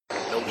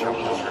No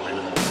challenges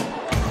remaining.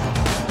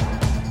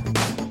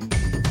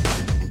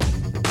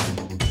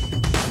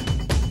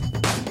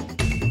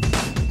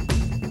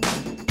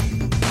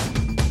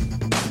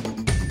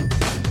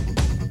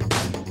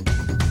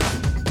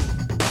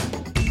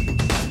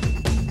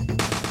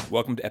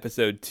 Welcome to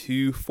episode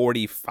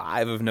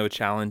 245 of No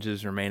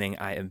Challenges Remaining.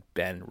 I am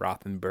Ben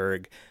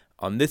Rothenberg.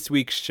 On this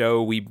week's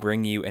show, we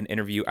bring you an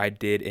interview I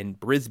did in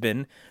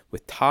Brisbane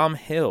with Tom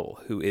Hill,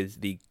 who is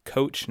the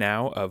coach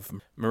now of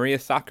Maria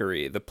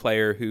Sakkari, the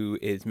player who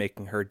is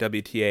making her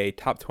WTA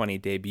Top 20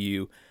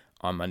 debut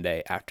on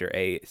Monday after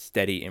a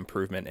steady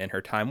improvement in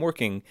her time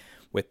working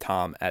with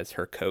Tom as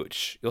her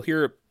coach. You'll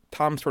hear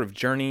Tom's sort of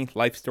journey,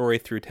 life story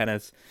through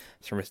tennis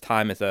from his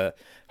time as a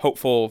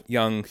hopeful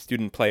young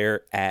student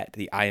player at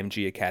the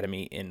IMG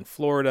Academy in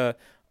Florida,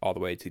 all the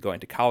way to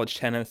going to college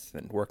tennis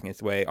and working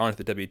his way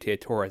onto the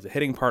WTA Tour as a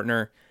hitting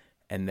partner,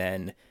 and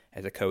then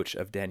as a coach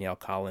of Danielle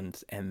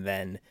Collins, and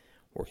then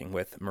working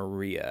with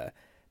Maria.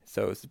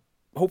 So it's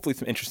hopefully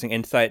some interesting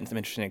insight and some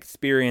interesting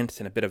experience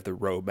and a bit of the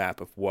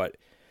roadmap of what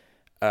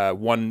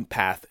one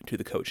path to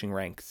the coaching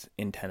ranks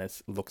in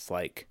tennis looks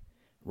like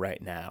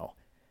right now.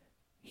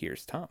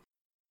 Here's Tom.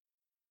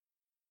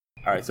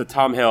 All right, so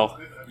Tom Hill,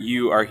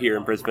 you are here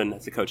in Brisbane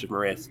as the coach of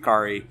Maria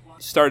Sakkari.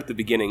 Start at the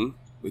beginning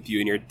with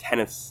you in your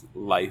tennis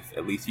life.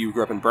 At least you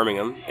grew up in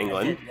Birmingham,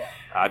 England.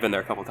 I've been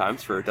there a couple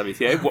times for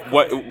WTA.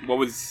 What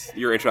was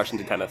your introduction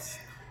to tennis?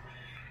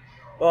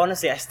 Well,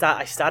 honestly, I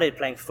started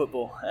playing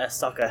football,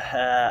 soccer,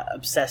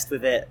 obsessed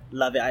with it,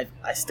 love it.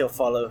 I still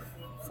follow.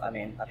 I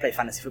play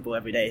fantasy football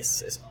every day.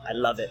 I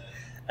love it.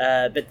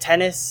 But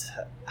tennis,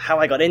 how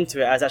I got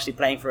into it, I was actually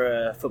playing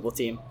for a football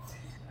team.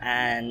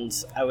 And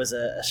I was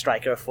a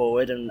striker, a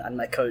forward, and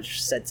my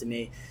coach said to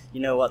me, "You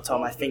know what,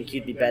 Tom, I think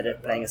you'd be better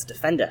playing as a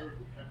defender."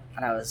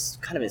 And I was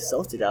kind of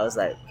insulted. I was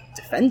like,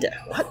 "Defender?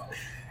 What?"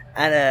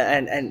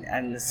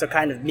 And so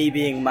kind of me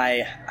being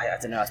I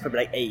don't know, I was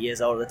probably like 8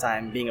 years old at the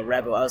time, being a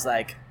rebel, I was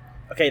like,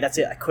 "Okay, that's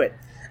it, I quit."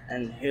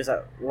 And he was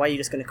like, "Why are you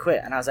just going to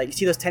quit?" And I was like, "You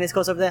see those tennis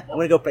courts over there? I'm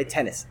going to go play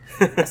tennis."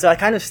 So I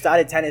kind of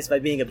started tennis by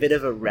being a bit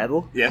of a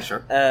rebel. Yeah, sure.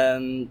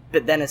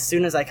 But then as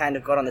soon as I kind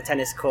of got on the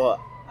tennis court,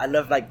 I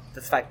loved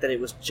the fact that it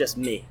was just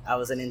me. I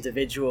was an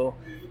individual.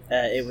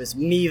 It was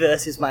me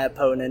versus my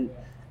opponent,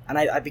 and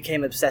I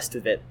became obsessed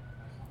with it.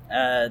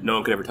 No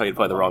one could ever tell you to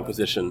play the wrong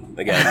position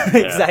again.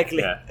 Exactly,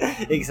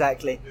 Yeah.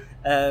 Exactly.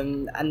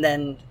 And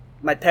then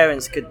my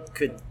parents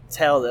could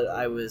tell that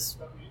I was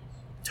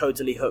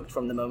totally hooked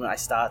from the moment I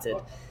started,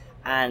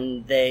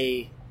 and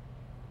they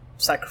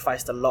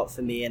sacrificed a lot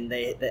for me. And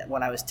they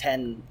when I was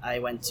 10, I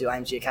went to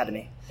IMG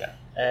Academy.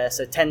 Yeah.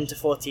 So 10 to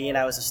 14,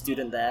 I was a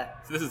student there.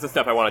 So this is the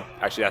stuff I want to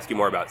actually ask you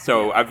more about.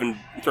 So I've been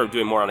sort of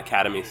doing more on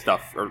academy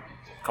stuff, or a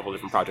couple of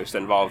different projects that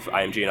involve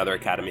IMG and other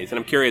academies. And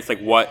I'm curious,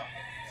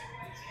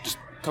 just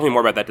tell me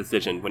more about that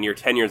decision when you're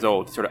 10 years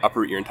old to sort of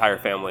uproot your entire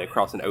family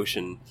across an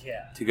ocean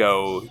to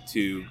go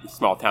to a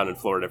small town in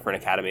Florida for an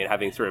academy, and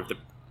having sort of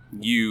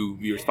you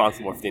be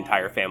responsible for the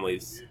entire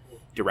family's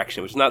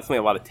direction, which is not something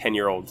a lot of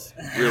 10-year-olds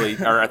really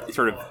are at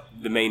sort of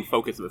the main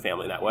focus of the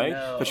family in that way,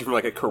 especially from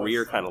a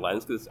career kind of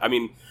lens. Because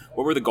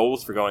what were the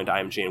goals for going to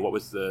IMG, and what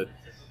was it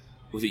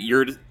were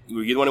you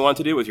the one who wanted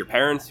to do? Was your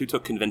parents? Who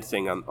took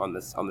convincing on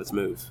this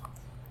move?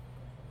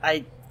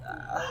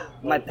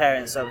 My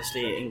parents,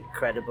 obviously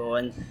incredible,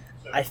 and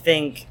I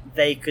think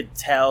they could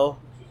tell,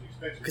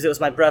 because it was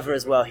my brother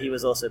as well. He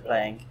was also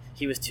playing.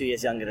 He was 2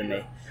 years younger than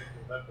me.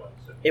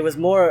 It was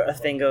more a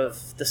thing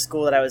of the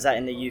school that I was at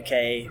in the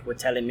UK were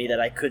telling me that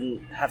I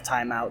couldn't have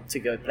time out to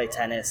go play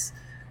tennis.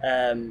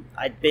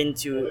 I'd been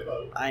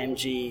to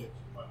IMG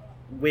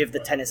with the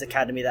tennis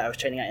academy that I was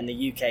training at in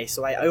the UK,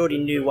 so I already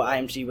knew what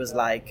IMG was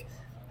like.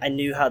 I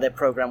knew how their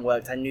program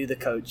worked. I knew the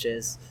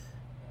coaches.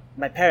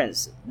 My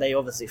parents, they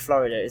obviously,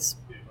 Florida, it's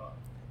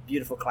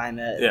beautiful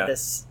climate. Yeah.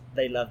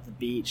 They love the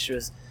beach.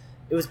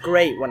 It was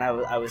great when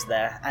I was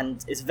there,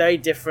 and it's very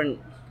different.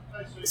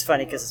 It's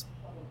funny because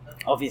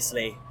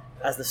obviously,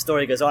 as the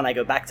story goes on, I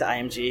go back to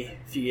IMG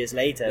a few years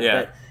later.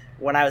 Yeah. But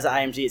when I was at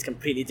IMG, it's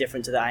completely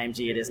different to the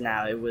IMG it is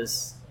now. It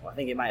was, I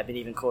think it might have been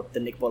even called the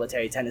Nick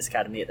Bollettieri Tennis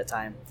Academy at the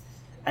time.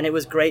 And it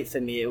was great for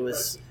me. It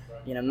was,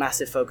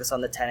 massive focus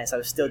on the tennis. I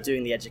was still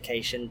doing the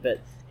education, but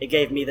it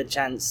gave me the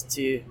chance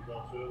to,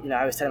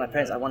 I was telling my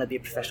parents I want to be a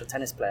professional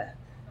tennis player.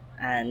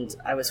 And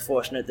I was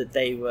fortunate that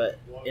they were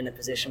in a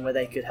position where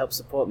they could help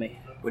support me.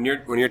 When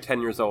you're 10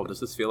 years old,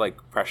 does this feel like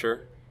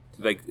pressure?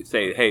 To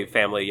say, "Hey,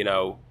 family,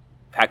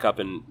 pack up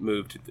and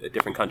move to a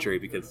different country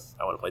because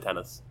I want to play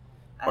tennis,"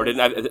 or did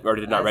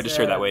it not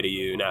register that way to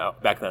you now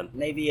back then?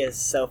 Maybe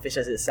as selfish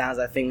as it sounds,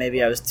 I think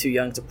maybe I was too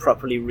young to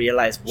properly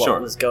realize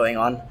what was going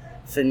on.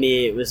 For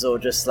me, it was all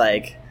just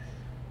like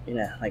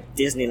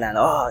Disneyland.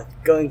 Oh,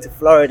 going to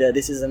Florida,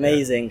 this is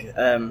amazing.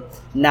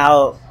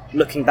 Now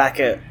looking back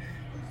at,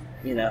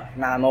 now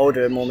I'm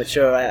older and more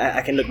mature,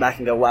 I can look back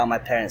and go, wow, my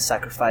parents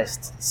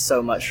sacrificed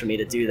so much for me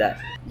to do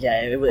that.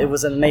 Yeah, it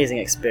was an amazing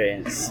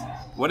experience.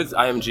 What is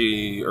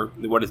IMG, or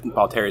what is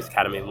Bollettieri's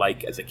Academy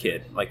like as a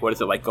kid? What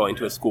is it like going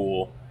to a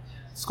school,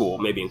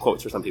 maybe in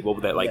quotes for some people,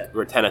 but that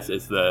where tennis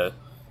is the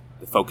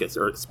the focus,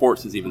 or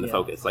sports is even the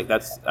focus. Like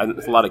it's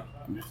a lot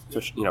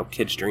of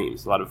kids'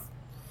 dreams. A lot of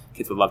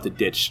kids would love to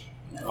ditch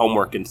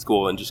homework in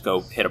school and just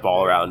go hit a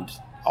ball around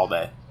all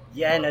day.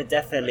 Yeah, no,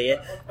 definitely.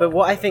 But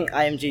what I think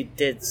IMG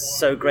did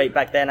so great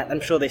back then,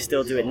 I'm sure they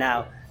still do it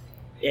now,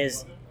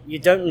 is you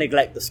don't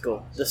neglect the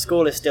school. The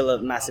school is still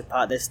a massive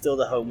part. There's still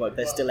the homework.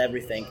 There's still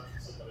everything.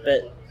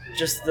 But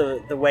just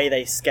the way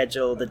they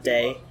schedule the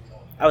day,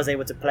 I was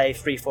able to play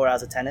 3-4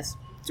 hours of tennis,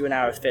 do an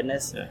hour of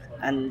fitness,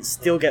 and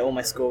still get all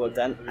my schoolwork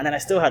done. And then I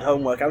still had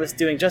homework. I was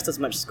doing just as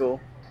much school,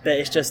 but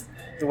it's just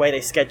the way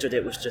they scheduled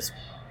it was just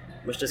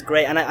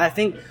great. And I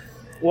think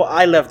what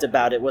I loved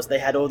about it was they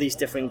had all these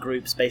different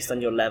groups based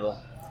on your level.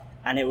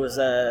 And it was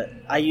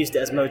I used it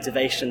as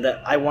motivation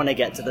that I want to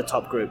get to the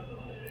top group.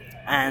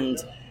 And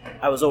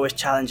I was always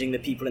challenging the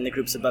people in the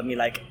groups above me,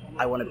 like,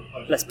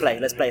 let's play.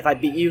 If I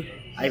beat you,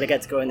 I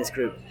get to go in this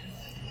group.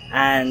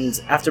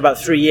 And after about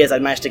 3 years, I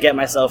managed to get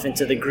myself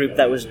into the group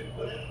that was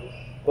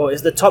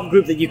the top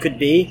group that you could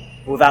be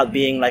without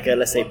being like a,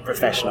 let's say,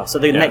 professional. So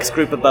the next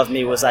group above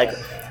me was like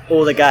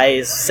all the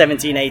guys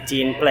 17,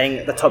 18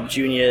 playing the top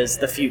juniors,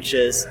 the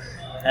futures.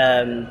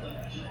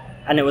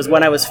 And it was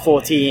when I was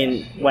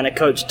 14 when a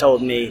coach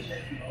told me,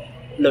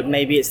 look,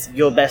 maybe it's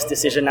your best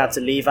decision now to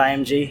leave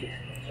IMG.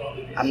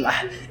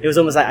 It was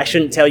almost like, I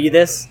shouldn't tell you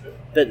this,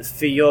 but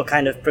for your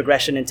kind of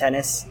progression in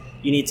tennis,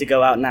 you need to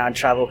go out now and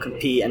travel,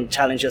 compete, and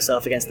challenge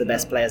yourself against the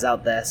best players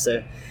out there.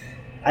 So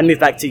I moved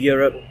back to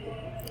Europe.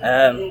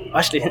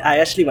 I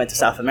actually went to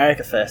South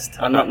America first.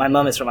 My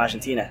mum is from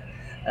Argentina.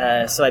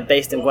 So I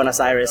based in Buenos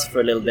Aires for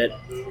a little bit.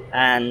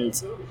 And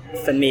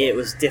for me, it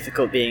was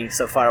difficult being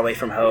so far away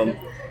from home.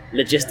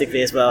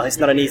 Logistically as well, it's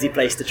not an easy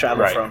place to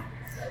travel from.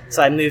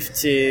 So I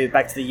moved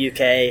back to the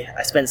UK.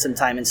 I spent some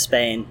time in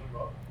Spain.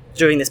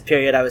 During this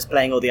period, I was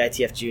playing all the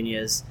ITF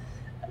juniors.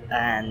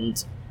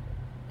 And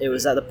it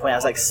was at the point I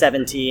was like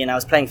 17. I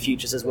was playing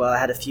futures as well. I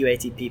had a few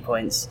ATP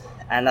points.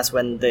 And that's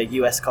when the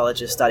US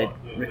colleges started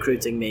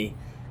recruiting me.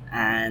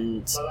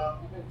 And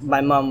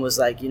my mum was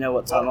like, you know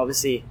what, Tom,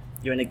 obviously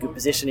you're in a good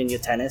position in your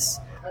tennis.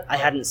 I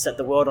hadn't set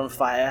the world on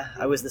fire.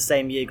 I was the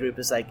same year group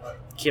as like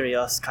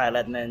Kyrgios, Kyle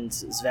Edmund,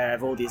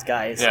 Zverev, all these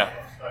guys. Yeah.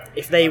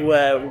 If they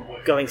were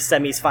going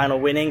semis, final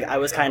winning, I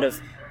was kind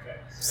of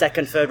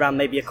second, third round,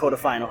 maybe a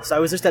quarterfinal. So I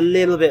was just a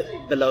little bit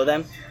below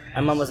them.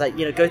 And mum was like,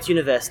 go to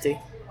university.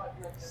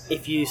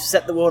 If you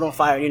set the world on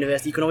fire at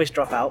university, you can always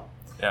drop out.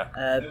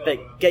 Yeah.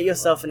 But get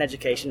yourself an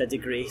education, a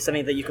degree,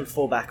 something that you can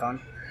fall back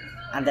on.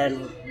 And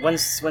then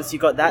once you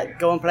got that,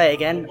 go and play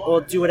again or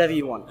do whatever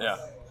you want. Yeah.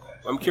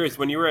 I'm curious,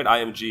 when you were at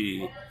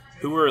IMG,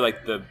 who were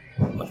like the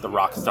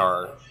rock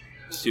star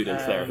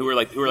students there? Who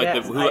left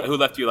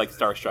you like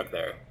starstruck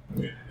there?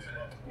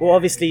 Well,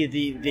 obviously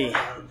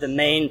the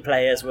main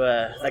players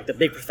were like the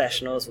big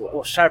professionals.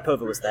 Well,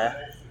 Sharapova was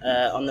there.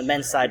 On the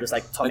men's side was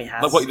like Tommy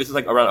Haas. This is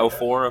like around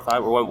 04,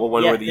 05, or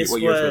what years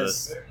were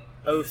this?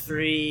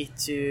 03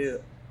 to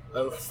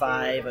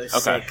 05,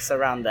 06,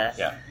 around there.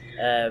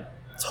 Yeah.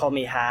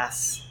 Tommy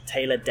Haas,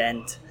 Taylor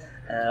Dent,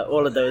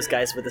 all of those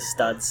guys were the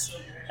studs.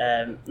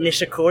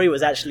 Nishikori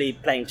was actually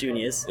playing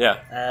juniors.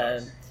 Yeah.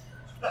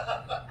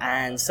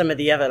 And some of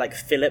the other, like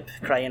Filip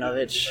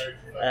Krajinovic,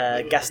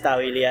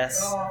 Gastão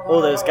Ilias,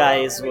 all those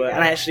guys were,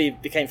 and I actually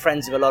became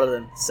friends with a lot of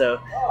them. So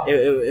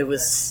it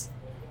was,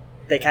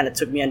 they kind of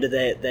took me under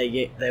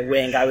their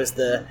wing. I was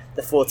the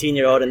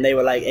 14-year-old and they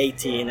were like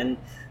 18, and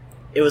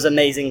it was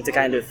amazing to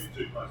kind of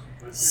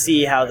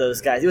see how those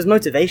guys, it was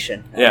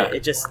motivation. Yeah.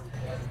 It just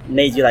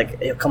made you like,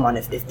 hey, come on,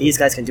 if these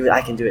guys can do it,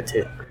 I can do it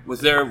too.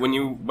 Was there, when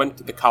you went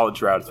to the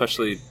college route,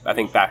 especially I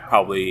think back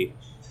probably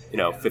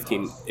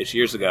 15-ish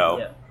years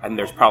ago, and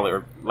there's probably,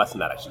 or less than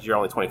that actually, you're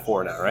only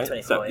 24 now, right?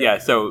 24,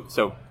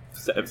 so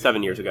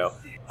 7 years ago.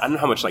 I don't know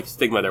how much like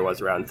stigma there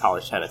was around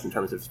college tennis in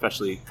terms of,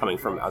 especially coming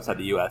from outside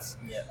the US,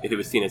 if it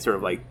was seen as sort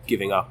of like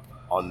giving up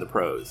on the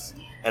pros.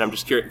 And I'm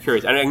just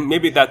curious. I mean,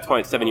 maybe at that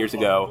point, 7 years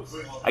ago,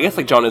 I guess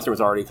like John Isner was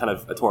already kind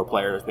of a tour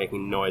player, was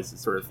making noise as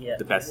sort of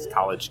the best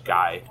college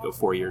guy to go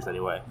 4 years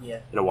anyway,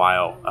 in a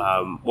while.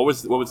 What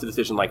was the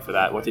decision like for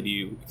that? What did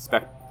you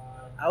expect?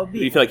 Do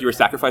you feel like you were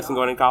sacrificing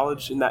going to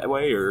college in that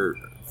way, or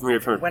from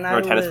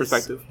a tennis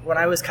perspective? When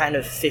I was kind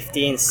of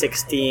 15,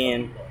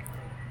 16,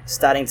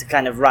 starting to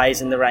kind of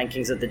rise in the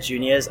rankings of the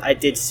juniors, I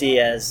did see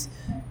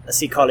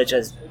college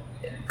as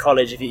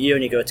college. If you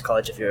only go to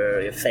college if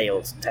you're a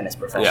failed tennis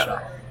professional.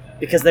 Yeah.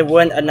 Because there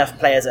weren't enough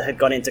players that had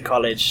gone into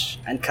college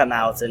and come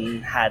out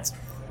and had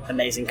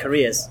amazing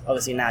careers.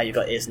 Obviously now you've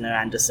got Isner,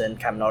 Anderson,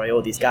 Cam Norrie,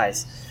 all these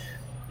guys.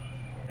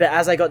 But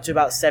as I got to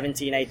about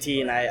 17,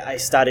 18, I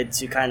started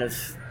to kind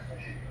of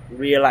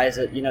realize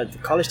that, the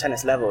college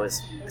tennis level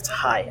it's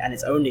high and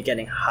it's only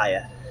getting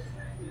higher.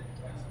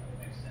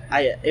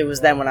 It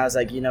was then when I was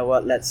like, you know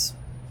what, let's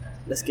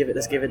give it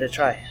a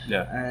try.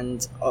 Yeah.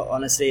 And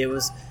honestly, it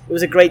was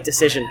a great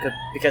decision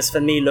because for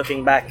me,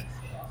 looking back,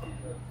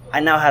 I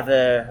now have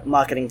a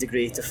marketing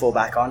degree to fall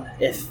back on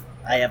if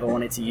I ever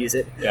wanted to use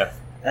it. Yeah.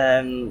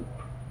 And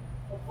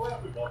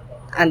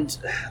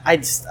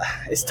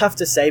it's tough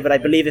to say, but I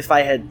believe if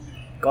I had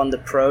gone the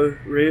pro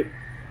route,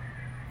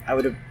 I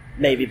would have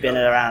maybe been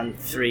at around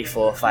 3,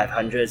 4,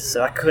 500.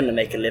 So I couldn't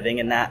make a living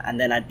in that, and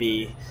then I'd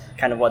be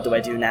kind of, what do I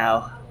do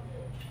now?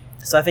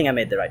 So I think I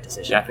made the right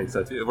decision. Yeah, I think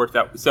so too. It worked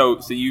out. So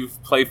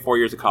you've played 4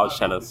 years of college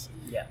tennis.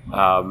 Yeah.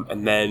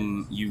 And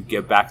then you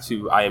get back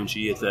to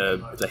IMG as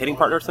a hitting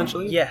partner,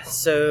 essentially? Yeah,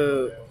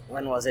 so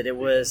when was it? It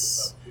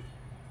was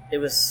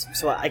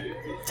so I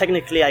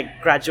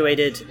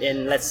graduated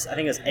in, I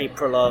think it was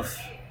April of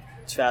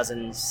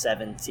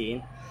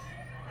 2017,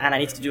 and I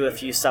needed to do a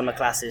few summer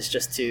classes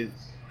just to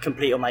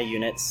complete all my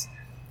units.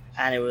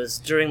 And it was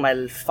during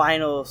my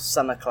final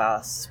summer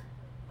class,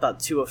 about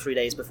 2 or 3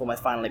 days before my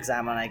final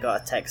exam, and I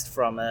got a text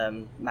from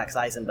Max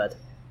Eisenbud.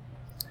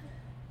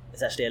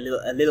 It's actually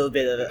a little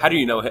bit of How did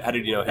you know him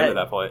at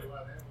that point?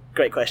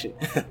 Great question.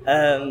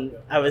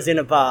 I was in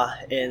a bar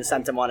in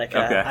Santa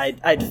Monica. Okay.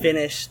 I'd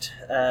finished.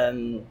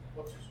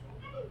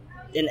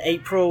 In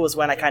April was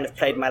when I kind of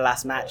played my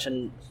last match,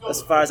 and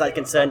as far as I'm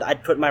concerned,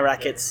 I'd put my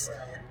rackets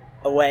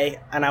away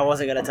and I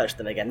wasn't going to touch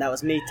them again. That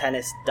was me,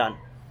 tennis, done.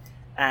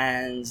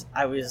 And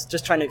I was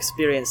just trying to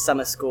experience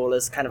summer school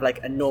as kind of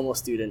like a normal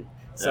student.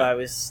 So I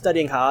was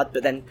studying hard,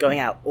 but then going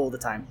out all the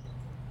time.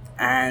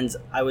 And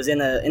I was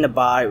in a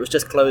bar. It was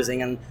just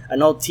closing, and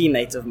an old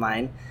teammate of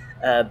mine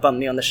bumped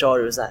me on the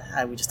shoulder. It was like,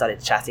 and we just started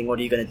chatting. What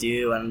are you going to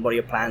do, and what are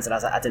your plans? And I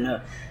was like, I don't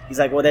know. He's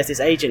like, well, there's this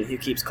agent who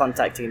keeps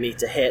contacting me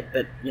to hit,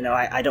 but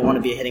I don't want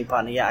to be a hitting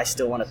partner yet. I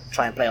still want to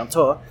try and play on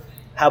tour.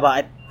 How about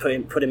I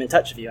put him in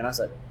touch with you? And I was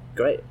like,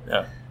 great.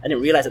 Yeah. I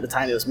didn't realize at the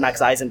time it was Max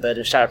Eisenbud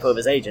and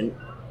Sharapova's agent.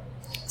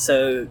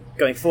 So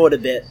going forward a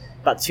bit,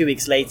 about 2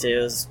 weeks later,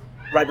 it was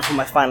right before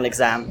my final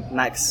exam.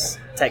 Max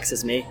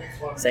texts me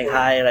saying,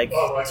 hi, like,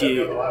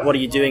 what are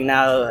you doing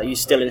now? Are you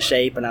still in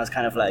shape? And I was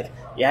kind of like,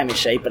 yeah, I'm in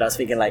shape, but I was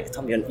thinking like,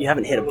 Tom, you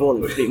haven't hit a ball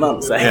in 3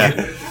 months. Like,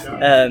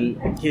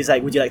 he was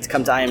like, would you like to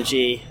come to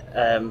IMG?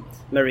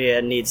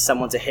 Maria needs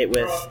someone to hit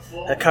with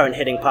her current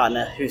hitting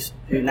partner,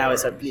 who now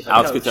is her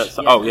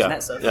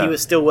coach. He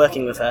was still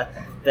working with her,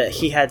 but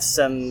he had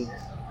some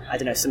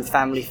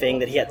family thing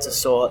that he had to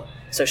sort.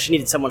 So she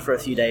needed someone for a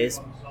few days.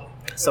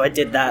 So I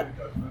did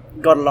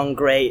that, got along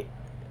great.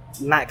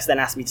 Max then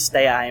asked me to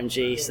stay at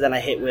IMG, so then I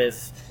hit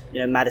with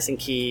Madison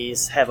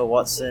Keys, Heather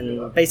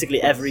Watson,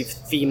 basically every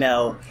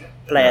female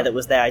player that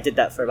was there. I did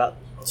that for about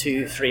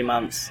 2-3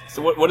 months.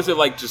 So what is it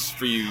like just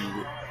for you,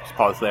 just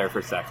pause there for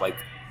a sec, like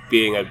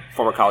being a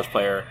former college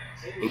player,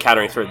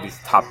 encountering sort of these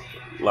top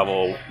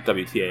level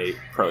WTA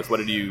pros? What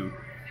were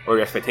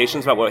your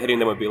expectations about what hitting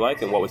them would be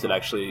like, and what was it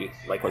actually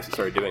like once you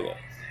started doing it?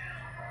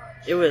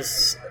 It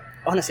was,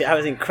 honestly, I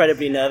was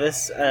incredibly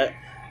nervous.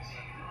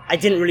 I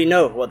didn't really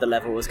know what the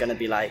level was going to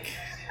be like,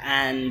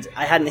 and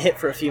I hadn't hit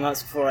for a few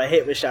months before I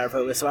hit with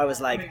Sharapova, so I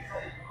was like,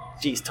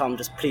 geez, Tom,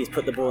 just please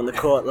put the ball in the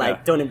court,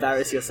 don't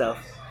embarrass yourself.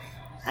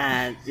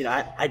 And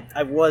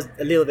I was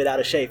a little bit out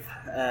of shape,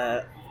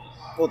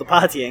 all the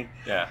partying,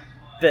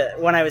 but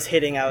when I was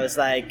hitting, I was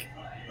like,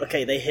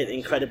 okay, they hit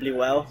incredibly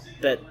well,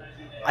 but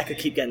I could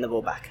keep getting the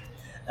ball back.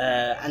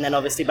 And then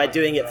obviously by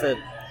doing it for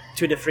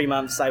 2 to 3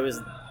 months,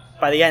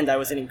 by the end I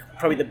was in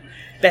probably the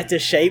better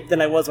shape than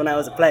I was when I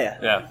was a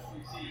player.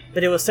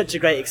 But it was such a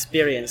great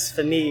experience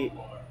for me,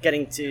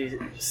 getting to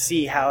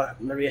see how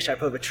Maria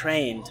Sharapova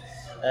trained.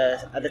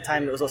 At the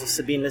time, it was also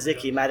Sabine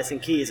Lisicki, Madison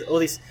Keys, all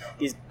these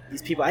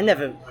people. I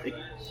never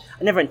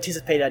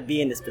anticipated I'd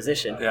be in this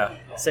position.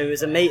 So it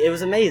was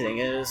amazing.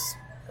 It was.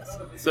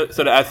 So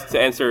to ask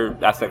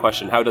that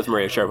question, how does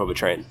Maria Sharapova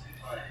train?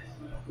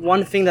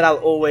 One thing that I'll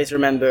always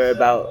remember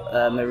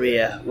about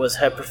Maria was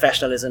her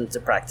professionalism to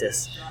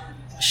practice.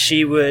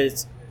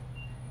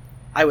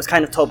 I was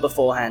kind of told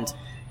beforehand,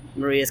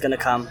 Maria's going to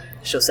come,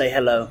 she'll say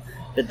hello,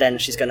 but then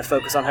she's going to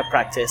focus on her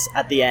practice.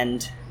 At the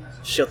end,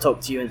 she'll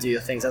talk to you and do your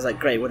things. I was like,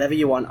 great, whatever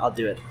you want, I'll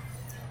do it.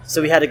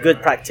 So we had a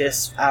good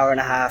practice, hour and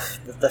a half,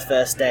 the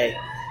first day,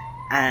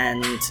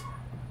 and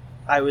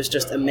I was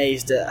just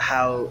amazed at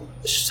how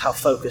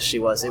focused she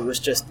was. It was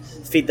just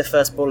feed the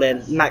first ball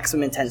in,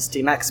 maximum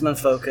intensity, maximum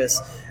focus.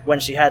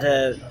 When she had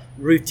her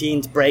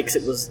routine breaks,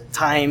 it was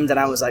timed, and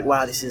I was like,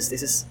 wow, this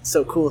is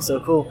so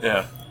cool.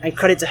 Yeah. And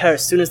credit to her,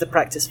 as soon as the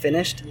practice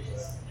finished,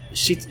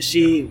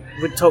 she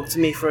would talk to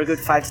me for a good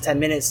 5 to 10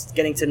 minutes,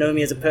 getting to know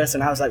me as a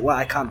person. I was like, wow,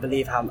 I can't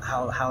believe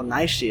how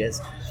nice she is.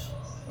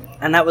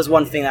 And that was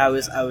one thing I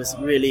was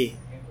really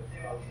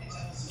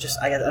just,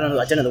 I don't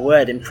know the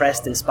word,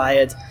 impressed,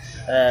 inspired.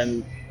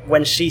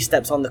 When she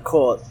steps on the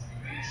court,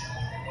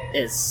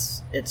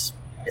 it's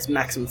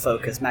maximum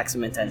focus,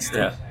 maximum intensity.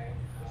 Yeah.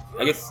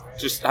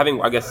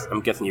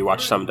 I'm guessing you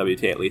watch some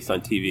WTA at least on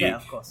TV. Yeah,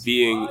 of course.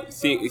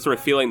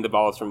 Feeling the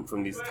balls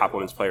from these top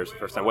women's players for the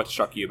first time. What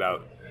struck you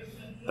about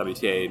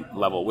WTA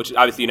level, which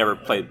obviously you never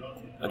played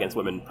against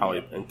women,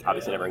 probably, and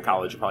obviously never in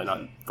college, probably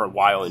not for a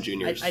while in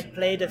juniors. I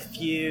played a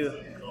few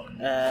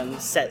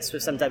sets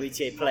with some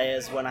WTA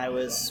players when I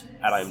was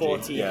at IMG,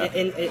 40,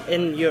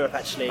 in Europe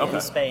actually, in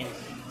Spain.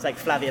 It's like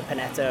Flavia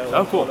Panetto,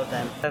 cool. All of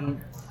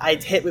them.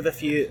 I'd hit with a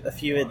few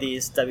of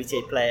these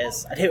WTA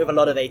players. I'd hit with a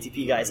lot of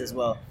ATP guys as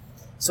well.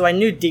 So I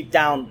knew deep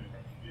down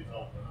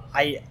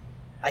I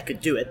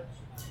could do it,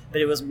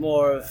 but it was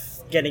more of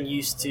getting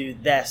used to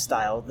their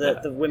style.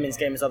 The women's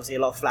game is obviously a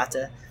lot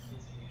flatter.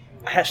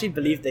 I actually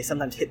believe they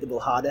sometimes hit the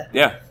ball harder.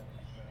 Yeah.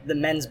 The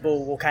men's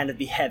ball will kind of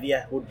be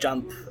heavier, will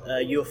jump.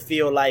 You'll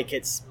feel like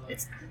it's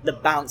the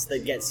bounce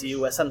that gets you,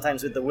 where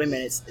sometimes with the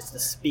women it's the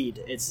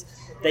speed.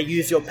 They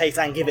use your pace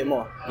and give it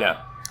more.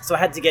 Yeah. So I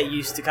had to get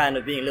used to kind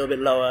of being a little bit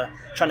lower,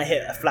 trying to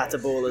hit a flatter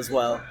ball as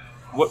well.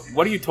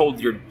 What are you told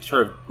your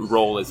sort of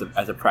role as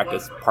a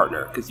practice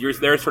partner? Because you're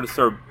there sort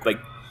of like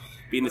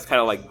being this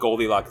kind of like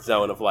Goldilocks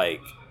zone of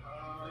like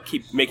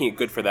keep making it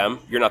good for them.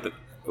 You're not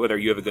whether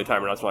you have a good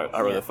time or not, it's not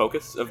really the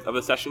focus of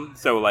the session.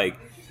 So like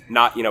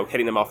not,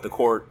 hitting them off the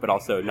court, but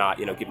also not,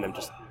 giving them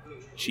just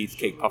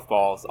cheesecake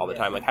puffballs all the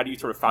time. Like how do you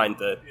sort of find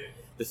the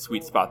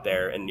sweet spot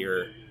there? And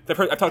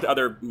I've talked to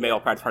other male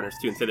practice partners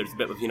too and say there's a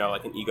bit of,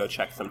 like an ego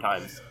check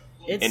sometimes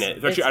in it.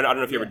 Especially, I don't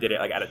know if you ever did it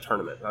like at a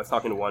tournament. I was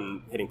talking to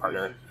one hitting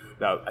partner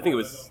about, I think it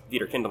was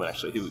Dieter Kindelman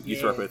actually, who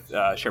used to work with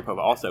Sharapova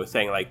also,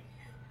 saying like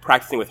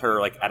practicing with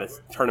her like at a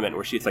tournament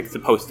where she's like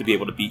supposed to be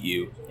able to beat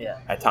you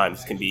at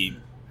times can be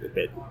a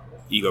bit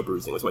ego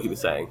bruising, was what he was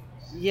saying.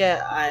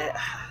 Yeah,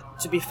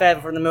 to be fair,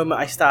 from the moment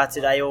I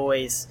started, I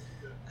always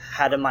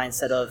had a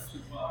mindset of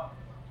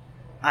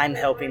I'm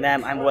helping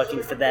them, I'm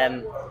working for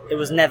them. It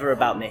was never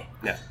about me.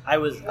 Yeah. I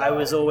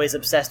was always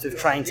obsessed with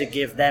trying to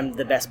give them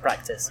the best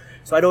practice.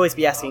 So I'd always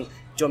be asking, do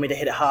you want me to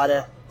hit it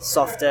harder,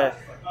 softer,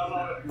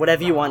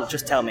 whatever you want,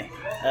 just tell me.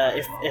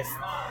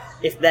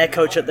 If their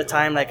coach at the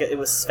time, like it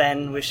was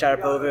Sven with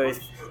Sharapova,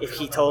 if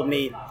he told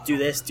me do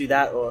this, do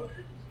that, or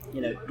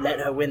let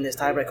her win this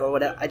tiebreak or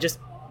whatever, I just,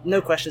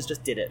 no questions,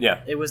 just did it.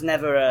 Yeah. It was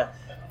never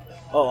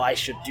I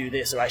should do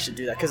this or I should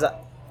do that, because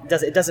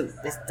it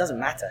doesn't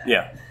matter.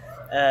 Yeah.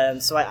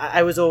 So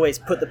I was always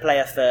put the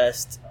player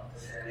first.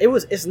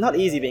 It's not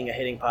easy being a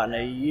hitting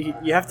partner.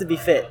 You have to be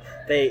fit.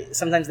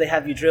 Sometimes they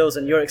have you drills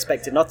and you're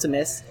expected not to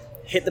miss,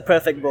 hit the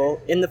perfect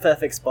ball in the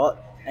perfect spot,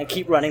 and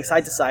keep running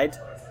side to side,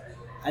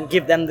 and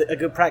give them a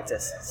good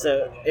practice.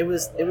 So it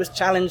was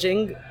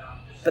challenging,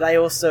 but I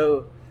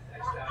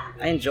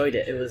enjoyed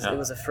it. It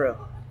was a thrill.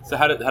 So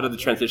how did the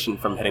transition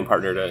from hitting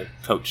partner to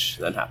coach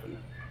then happen?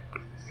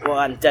 Well,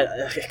 I'm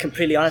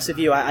completely honest with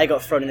you. I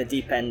got thrown in the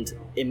deep end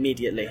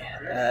immediately.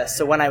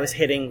 So when I was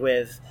hitting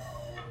with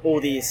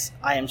all these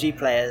IMG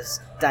players,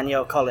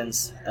 Danielle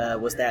Collins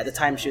was there. At the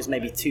time, she was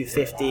maybe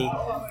 250,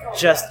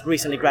 just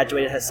recently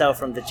graduated herself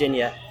from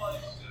Virginia.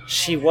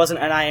 She wasn't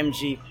an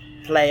IMG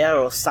player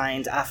or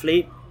signed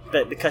athlete,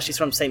 but because she's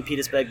from St.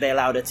 Petersburg, they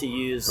allowed her to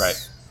use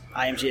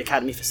IMG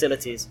Academy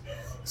facilities.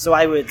 So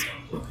I would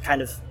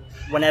kind of,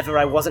 whenever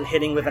I wasn't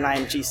hitting with an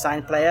IMG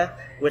signed player,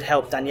 would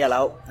help Danielle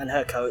out and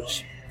her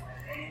coach.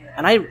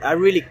 And I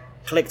really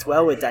clicked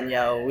well with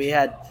Danielle. We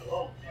had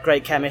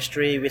great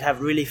chemistry. We'd have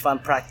really fun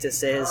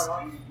practices.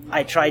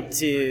 I tried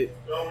to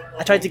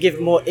give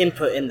more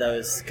input in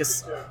those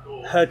because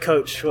her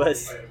coach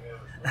was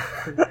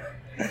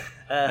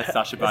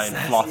Sasha Byen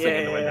flossing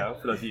in the window.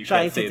 For those of you who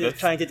can't see this,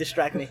 trying to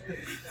distract me.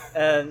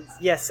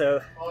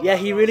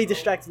 He really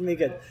distracted me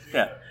good.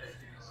 Yeah.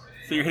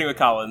 So you're hitting with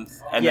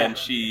Collins, and then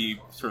she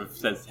sort of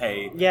says,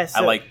 "Hey,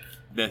 I like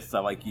this. I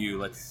like you.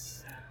 Let's."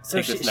 So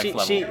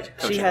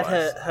she had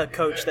her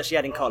coach that she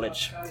had in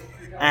college,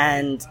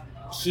 and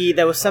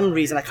there was some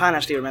reason, I can't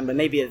actually remember,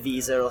 maybe a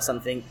visa or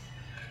something,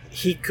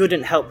 he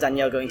couldn't help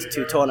Danielle going to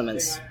 2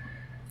 tournaments.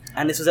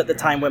 And this was at the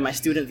time when my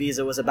student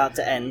visa was about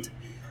to end.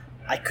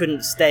 I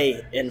couldn't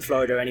stay in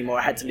Florida anymore,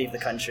 I had to leave the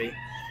country.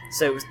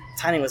 So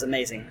timing was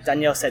amazing.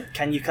 Danielle said,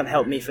 can you come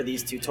help me for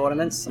these 2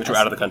 tournaments? Which were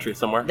out of the country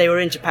somewhere? They were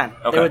in Japan.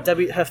 Okay. They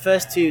were her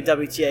first 2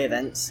 WTA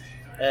events.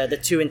 The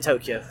 2 in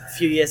Tokyo. A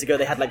few years ago,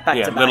 they had like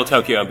back-to-back. Little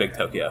Tokyo and Big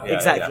Tokyo. Yeah,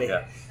 exactly.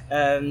 Yeah.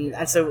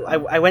 And so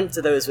I went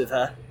to those with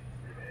her.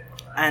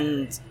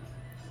 And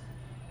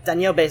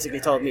Danielle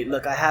basically told me,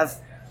 look, I have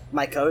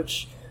my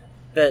coach,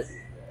 but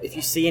if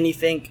you see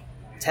anything,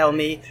 tell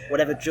me.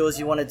 Whatever drills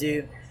you want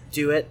to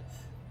do it.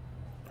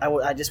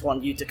 I just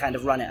want you to kind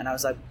of run it. And I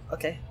was like,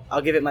 okay,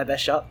 I'll give it my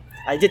best shot.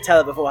 I did tell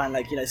her beforehand,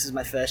 like, this is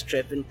my first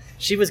trip. And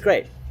she was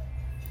great.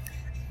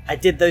 I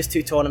did those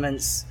 2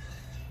 tournaments.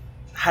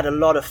 Had a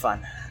lot of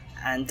fun,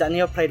 and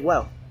Danielle played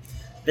well.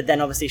 But then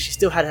obviously she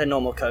still had her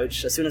normal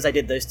coach. As soon as I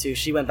did those 2,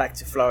 she went back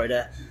to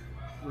Florida,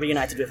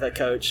 reunited with her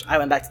coach. I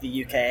went back to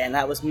the UK, and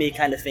that was me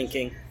kind of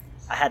thinking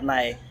I had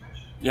my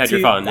your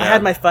fun. I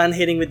had my fun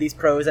hitting with these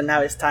pros, and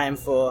now it's time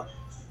for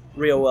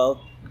real world.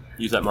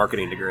 Use that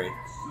marketing degree.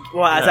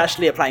 Well, I was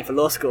actually applying for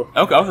law school.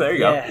 Okay, there you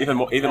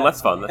go. Even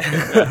less fun. That's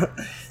good.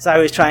 Yeah. So I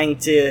was trying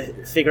to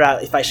figure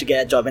out if I should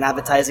get a job in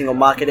advertising or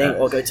marketing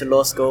or go to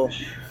law school.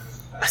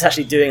 I was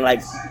actually doing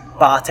like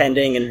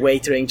bartending and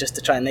waitering just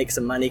to try and make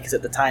some money, because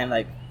at the time,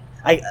 like,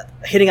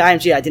 hitting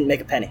IMG, I didn't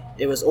make a penny.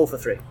 It was all for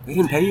free. They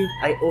didn't pay you?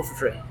 All for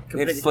free. You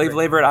had slave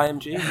labor at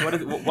IMG?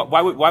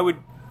 Why would?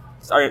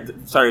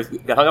 Sorry,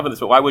 got hung up on this.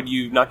 But why would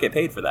you not get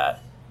paid for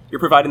that? You're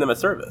providing them a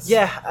service.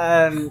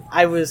 Yeah,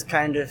 I was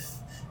kind of.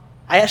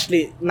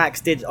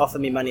 Max did offer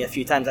me money a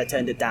few times. I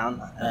turned it down.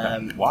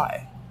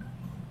 Why?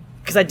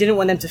 Because I didn't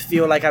want them to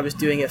feel like I was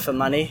doing it for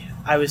money.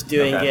 I was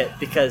doing it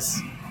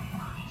because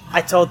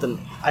I told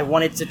them I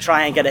wanted to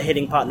try and get a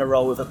hitting partner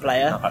role with a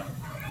player. Okay.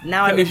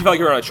 Now You felt like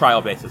you were on a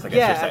trial basis, I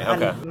guess you're saying.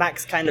 and Okay.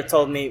 Max kind of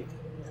told me,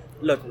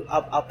 look,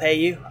 I'll pay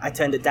you. I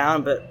turned it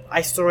down, but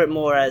I saw it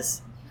more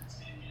as,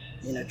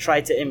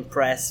 try to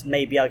impress.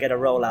 Maybe I'll get a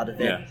role out of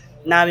it. Yeah.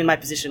 Now I'm in my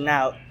position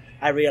now,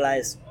 I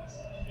realize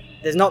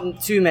there's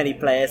not too many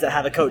players that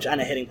have a coach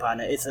and a hitting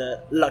partner. It's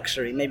a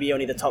luxury. Maybe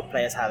only the top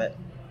players have it.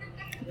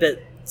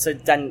 But so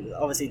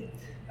obviously,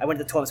 I went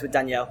to the tournaments with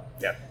Danielle.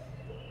 Yeah.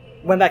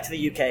 Went back to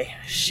the UK.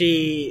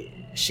 She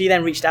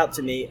then reached out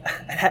to me,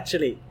 and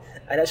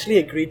I'd actually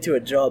agreed to a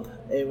job.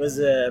 It was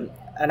an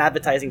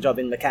advertising job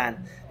in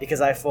McCann,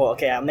 because I thought,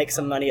 okay, I'll make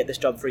some money at this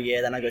job for a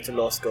year, then I'll go to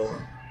law school.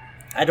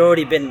 I'd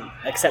already been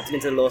accepted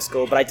into the law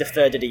school, but I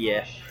deferred it a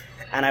year.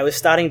 And I was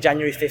starting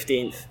January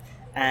 15th,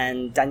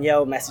 and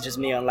Danielle messages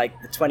me on like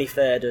the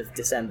 23rd of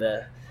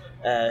December.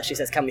 She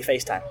says, can we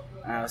FaceTime?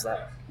 And I was like,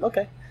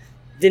 okay.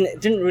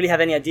 Didn't really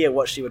have any idea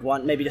what she would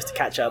want, maybe just to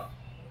catch up.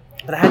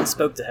 But I hadn't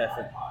spoke to her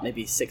for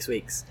maybe 6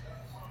 weeks.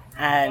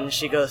 And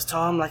she goes,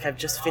 Tom, like I've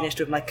just finished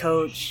with my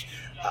coach.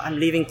 I'm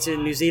leaving to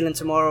New Zealand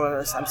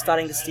tomorrow. I'm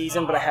starting the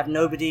season, but I have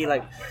nobody.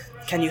 Like,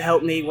 can you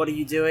help me? What are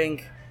you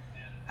doing?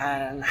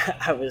 And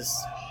I was,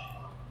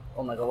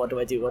 oh my God, what do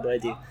I do? What do I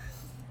do?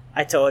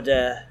 I told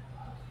her,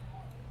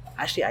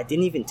 actually, I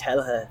didn't even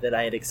tell her that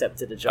I had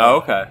accepted a job. Oh,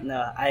 okay.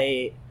 No,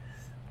 I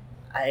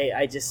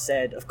just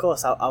said, of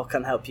course, I'll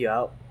come help you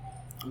out.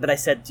 But I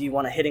said, do you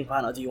want a hitting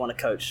partner or do you want a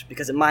coach?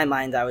 Because in my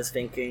mind, I was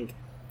thinking,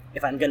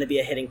 if I'm going to be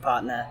a hitting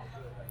partner,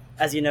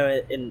 as you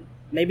know,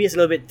 maybe it's a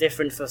little bit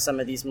different for some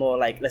of these more,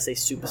 like, let's say,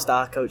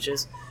 superstar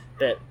coaches,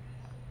 but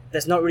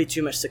there's not really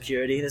too much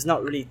security. There's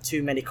not really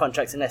too many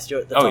contracts unless you're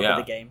at the top of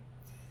the game.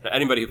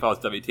 Anybody who follows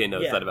WTA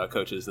knows that about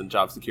coaches and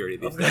job security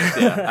these days.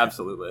 Yeah,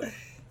 absolutely.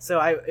 So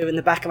in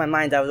the back of my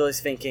mind, I was always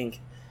thinking,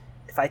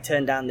 if I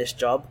turn down this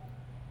job,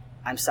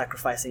 I'm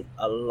sacrificing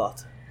a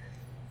lot.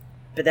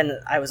 But then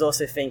I was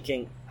also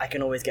thinking, I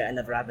can always get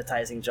another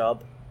advertising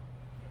job.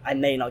 I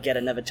may not get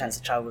another chance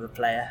to travel with a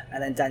player.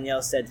 And then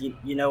Danielle said,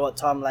 you know what,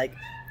 Tom, like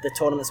the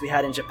tournaments we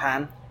had in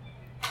Japan,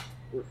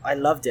 I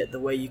loved it. The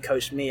way you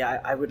coached me,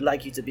 I would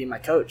like you to be my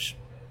coach.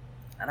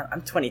 And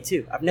I'm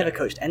 22. I've never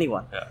coached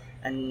anyone. Yeah.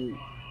 And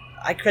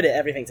I credit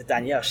everything to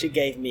Danielle. She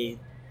gave me,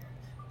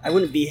 I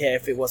wouldn't be here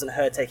if it wasn't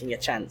her taking a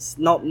chance.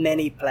 Not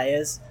many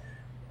players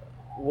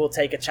will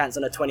take a chance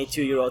on a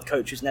 22-year-old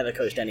coach who's never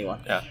coached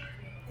anyone. Yeah.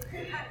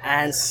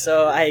 And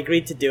so I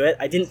agreed to do it.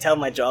 I didn't tell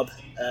my job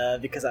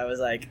because I was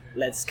like,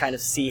 let's kind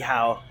of see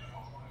how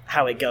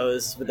it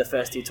goes with the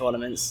first two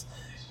tournaments.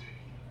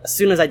 As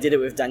soon as I did it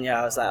with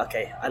Danielle, I was like,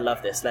 okay, I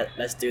love this.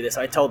 Let's do this.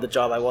 So I told the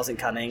job I wasn't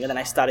coming, and then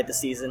I started the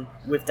season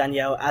with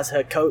Danielle as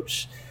her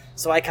coach.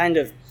 So I kind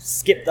of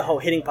skipped the whole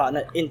hitting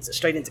partner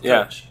straight into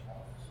coach.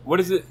 What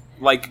is it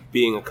like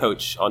being a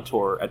coach on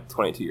tour at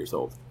 22 years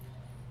old?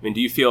 I mean,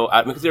 do you feel,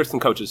 because there's some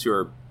coaches who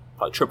are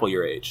probably triple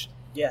your age.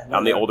 Yeah,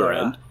 on the older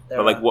end.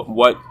 But like,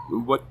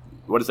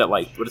 what is that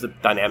like? What is the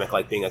dynamic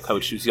like being a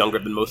coach who's younger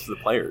than most of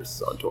the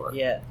players on tour?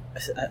 Yeah,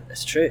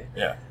 it's true.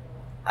 Yeah,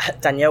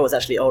 Danielle was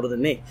actually older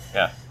than me.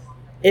 Yeah,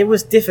 it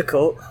was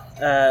difficult.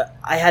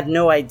 I had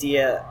no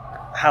idea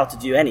how to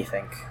do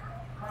anything.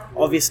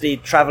 Obviously,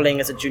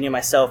 traveling as a junior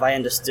myself, I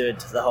understood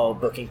the whole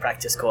booking,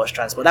 practice, course,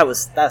 transport.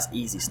 That's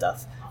easy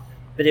stuff.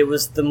 But it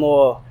was the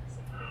more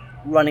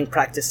running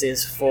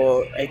practices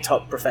for a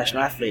top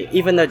professional athlete.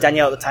 Even though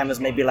Danielle at the time was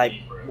maybe like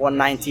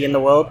 190 in the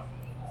world,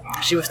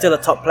 she was still a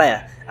top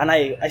player, and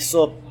I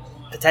saw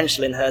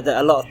potential in her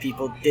that a lot of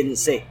people didn't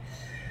see.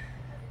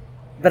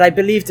 But I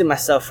believed in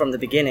myself from the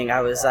beginning.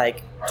 I was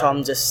like,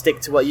 Tom, just stick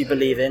to what you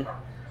believe in,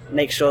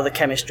 make sure the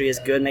chemistry is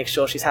good, make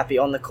sure she's happy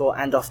on the court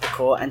and off the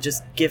court, and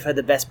just give her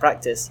the best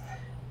practice.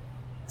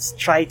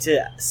 Try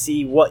to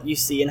see what you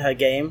see in her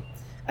game.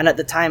 And at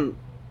the time,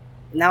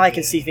 now I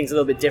can see things a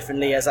little bit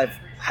differently as I've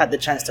had the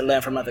chance to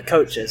learn from other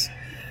coaches.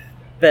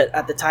 But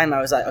at the time,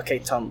 I was like, okay,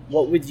 Tom,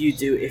 what would you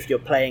do if you're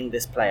playing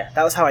this player?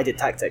 That was how I did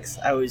tactics.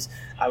 I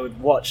would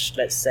watch,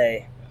 let's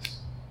say,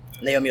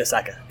 Naomi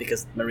Osaka,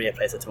 because Maria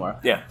plays her tomorrow.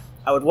 Yeah.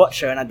 I would watch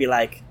her and I'd be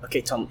like,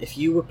 okay, Tom, if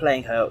you were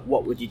playing her,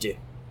 what would you do?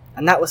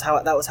 And that was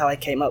how I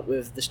came up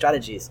with the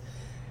strategies.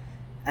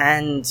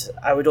 And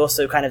I would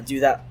also kind of do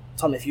that.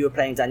 Tom, if you were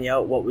playing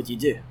Danielle, what would you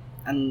do?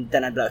 And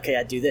then I'd be like, okay,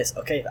 I'd do this.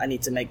 Okay, I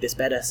need to make this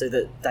better so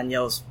that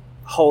Danielle's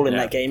hole in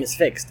that game is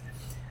fixed.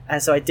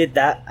 And so I did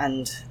that,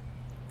 and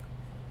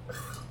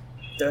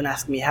don't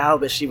ask me how,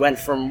 but she went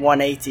from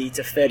 180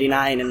 to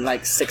 39 in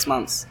like 6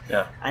 months.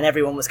 Yeah. And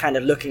everyone was kind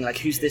of looking like,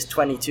 who's this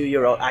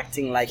 22-year-old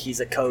acting like he's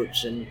a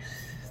coach? And,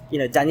 you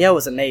know, Danielle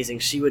was amazing.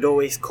 She would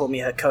always call me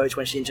her coach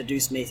when she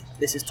introduced me.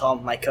 This is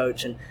Tom, my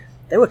coach. And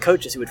there were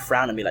coaches who would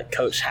frown at me like,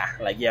 coach,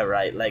 like, yeah,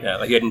 right. Like, yeah,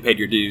 like you hadn't paid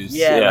your dues.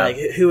 Yeah, like,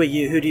 who are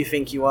you? Who do you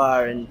think you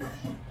are? And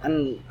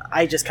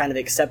I just kind of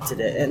accepted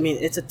it. I mean,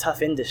 it's a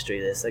tough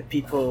industry, this. Like,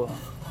 people,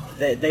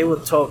 they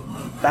will talk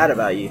bad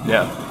about you.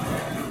 Yeah.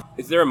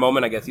 Is there a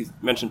moment, I guess you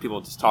mentioned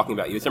people just talking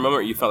about you, is there a moment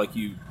where you felt like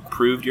you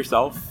proved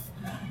yourself?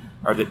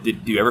 Or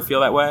did you ever feel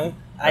that way?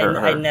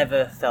 I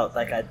never felt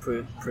like I'd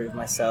proved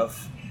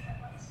myself.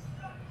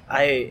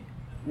 I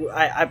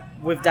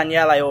with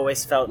Danielle, I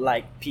always felt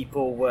like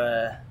people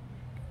were.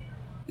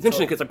 It's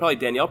interesting because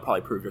Danielle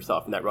probably proved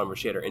herself in that run where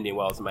she had her Indian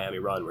Wells and Miami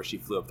run where she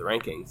flew up the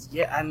rankings.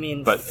 Yeah, I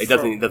mean, but it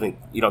doesn't.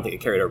 You don't think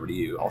it carried over to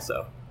you,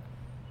 also?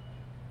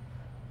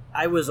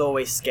 I was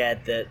always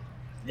scared that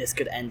this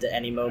could end at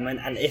any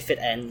moment, and if it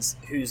ends,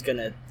 who's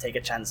gonna take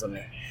a chance on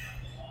me?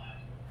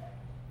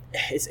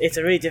 It's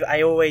a really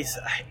I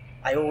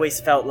always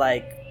felt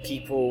like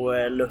people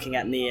were looking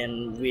at me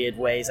in weird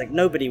ways. Like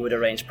nobody would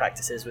arrange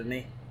practices with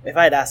me. If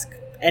I'd ask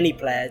any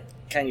player,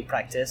 "Can you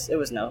practice?" it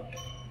was no.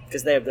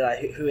 Because they would be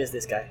like, who is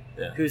this guy?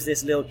 Yeah. Who's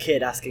this little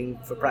kid asking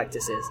for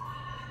practices?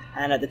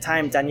 And at the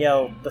time,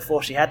 Danielle,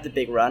 before she had the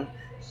big run,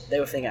 they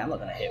were thinking, I'm not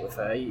going to hit with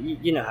her.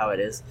 You know how it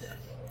is.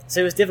 So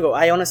it was difficult.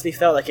 I honestly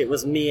felt like it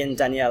was me and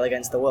Danielle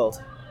against the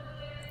world.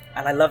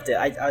 And I loved it.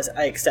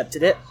 I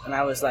accepted it. And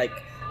I was like,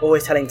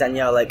 always telling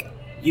Danielle, like,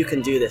 you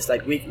can do this.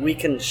 Like, we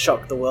can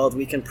shock the world.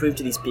 We can prove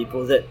to these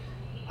people that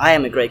I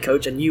am a great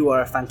coach and you are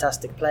a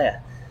fantastic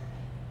player.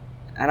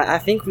 And I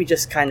think we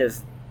just kind of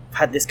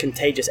had this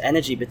contagious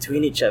energy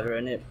between each other,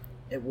 and it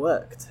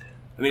worked.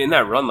 I mean, in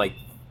that run, like,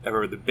 I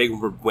remember the big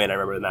win I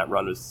remember in that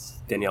run was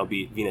Danielle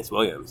beat Venus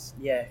Williams.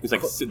 Yeah, it was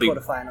like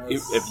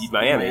quarterfinals.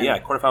 Miami. Yeah,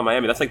 quarterfinal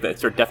Miami. That's like the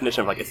sort of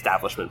definition of like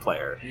establishment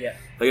player. Yeah.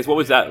 I guess what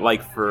was that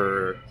like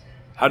for?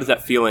 How does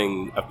that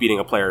feeling of beating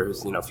a player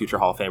who's future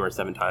Hall of Famer,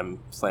 7-time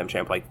Slam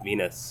champ like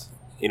Venus?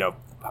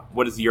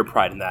 What is your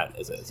pride in that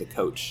as a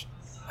coach?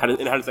 How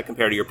does that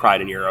compare to your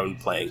pride in your own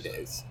playing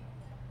days?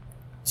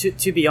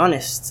 To be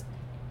honest,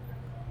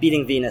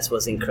 beating Venus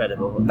was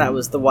incredible. That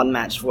was the one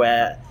match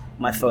where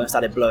my phone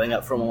started blowing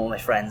up from all my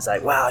friends.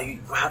 Like, wow,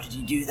 how did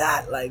you do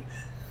that? Like,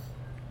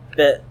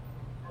 but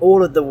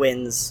all of the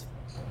wins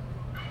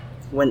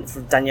went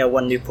from Danielle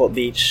won Newport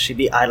Beach. She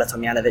beat Ayla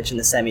Tomljanovic in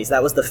the semis.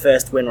 That was the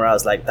first win where I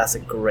was like, that's a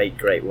great,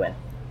 great win.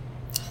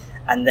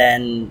 And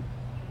then,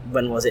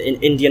 when was it? In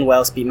Indian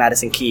Wells beat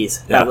Madison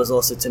Keys. Yeah. That was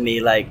also to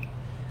me like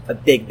a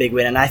big, big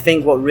win. And I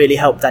think what really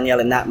helped Danielle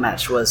in that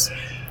match was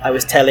I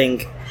was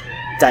telling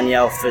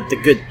Danielle for the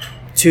good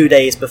 2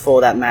 days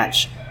before that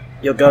match,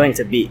 you're going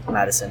to beat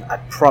Madison, I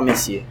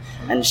promise you.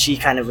 And she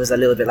kind of was a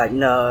little bit like,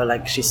 no,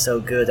 like she's so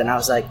good. And I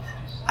was like,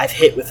 I've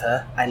hit with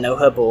her, I know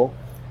her ball.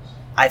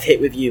 I've hit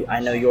with you, I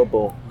know your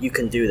ball. You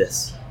can do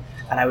this.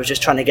 And I was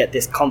just trying to get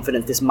this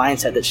confidence, this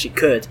mindset that she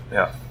could.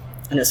 Yeah.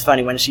 And it was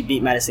funny, when she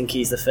beat Madison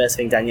Keys, the first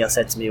thing Danielle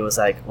said to me was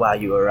like, wow,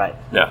 you were right.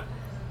 Yeah.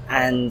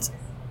 And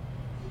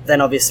then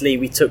obviously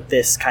we took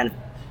this kind of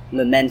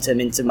momentum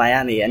into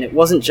Miami, and it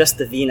wasn't just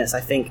the Venus. I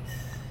think,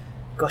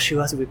 gosh, who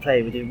else did we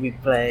play? We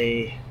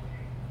play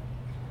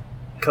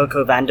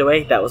Coco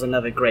Vandeweghe. That was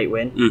another great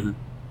win. Mm-hmm.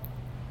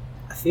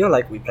 I feel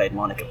like we played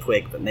Monica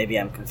Puig, but maybe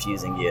I'm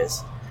confusing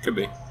years. Could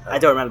be. I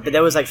don't remember, but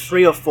there was like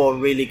 3 or 4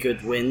 really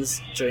good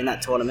wins during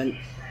that tournament.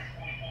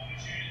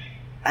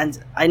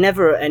 And I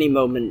never at any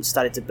moment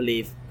started to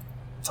believe,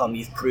 Tom,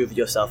 you've proved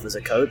yourself as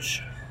a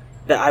coach.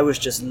 But I was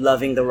just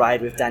loving the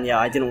ride with Danielle.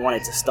 I didn't want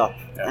it to stop.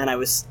 Yeah. And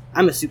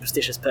I'm a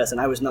superstitious person.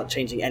 I was not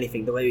changing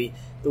anything. The way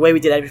we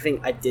did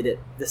everything, I did it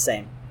the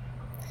same.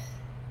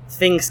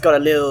 Things got a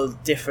little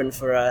different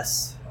for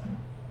us,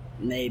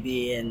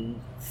 maybe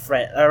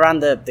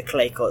around the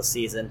clay court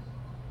season.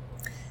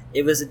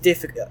 It was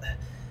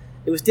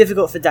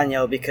difficult for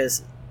Danielle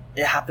because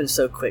it happened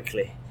so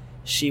quickly.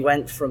 She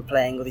went from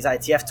playing all these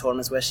ITF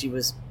tournaments where she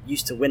was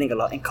used to winning a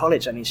lot. In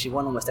college, I mean, she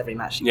won almost every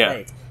match she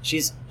played.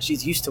 She's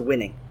used to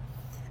winning.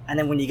 And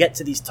then when you get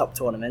to these top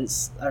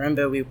tournaments, I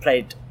remember we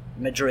played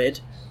Madrid,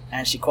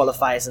 and she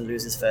qualifies and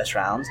loses first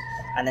round.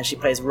 And then she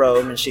plays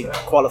Rome, and she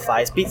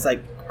qualifies, beats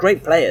like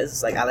great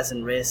players like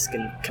Alison Risk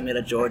and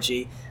Camila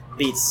Giorgi,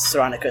 beats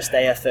Sorana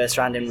Costea first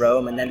round in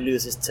Rome, and then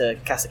loses to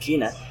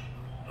Kasatkina.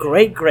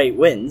 Great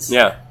wins.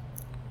 Yeah.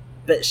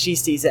 But she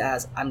sees it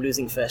as, I'm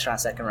losing first round,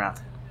 second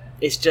round.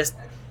 It's just,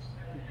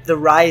 the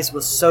rise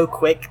was so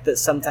quick that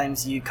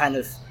sometimes you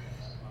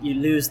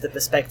lose the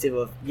perspective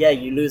of, you're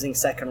losing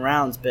second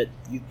rounds, but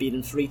you've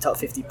beaten 3 top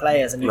 50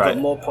 players and you got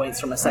more points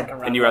from a second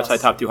round. And you were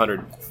outside top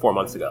 200 4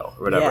 months ago,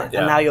 or whatever. Yeah,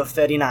 and now you're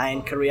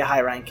 39, career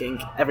high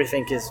ranking,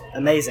 everything is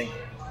amazing.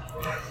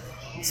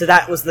 So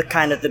that was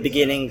the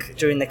beginning.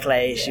 During the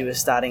clay, she was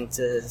starting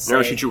to say...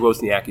 Remember she drew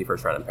Wozniacki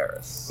first round in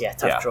Paris. Yeah,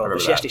 tough draw, but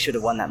she actually should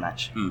have won that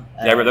match. Yeah,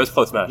 I remember those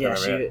close match.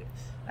 Yeah,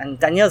 and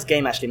Danielle's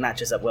game actually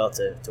matches up well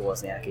to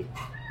Wozniacki.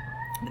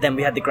 But then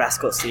we had the grass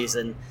court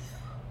season.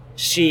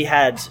 She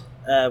had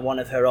one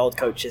of her old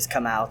coaches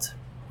come out,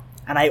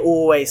 and I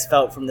always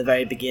felt from the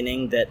very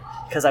beginning that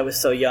because I was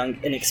so young,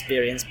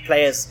 inexperienced,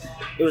 players,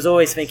 it was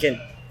always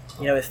thinking,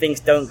 if things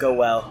don't go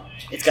well,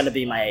 it's going to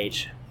be my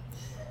age.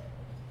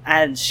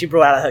 And she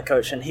brought out her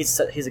coach, and he's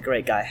a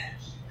great guy,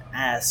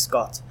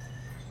 Scott.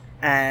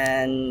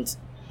 And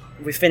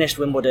we finished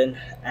Wimbledon,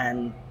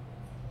 and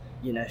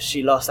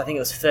she lost, I think it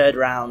was third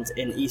round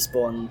in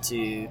Eastbourne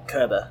to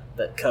Kerber,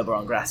 but Kerber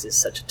on grass is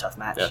such a tough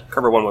match. Yeah,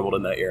 Kerber won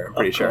Wimbledon that year, I'm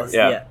pretty sure.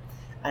 Yeah.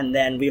 And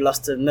then we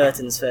lost to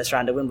Mertens first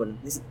round at Wimbledon.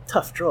 These are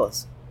tough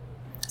draws.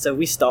 So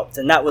we stopped,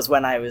 and that was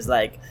when I was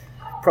like,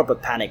 proper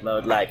panic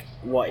mode, like,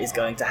 what is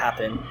going to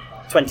happen?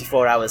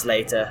 24 hours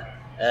later,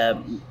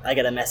 I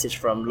get a message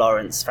from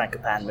Lawrence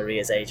Frankopan,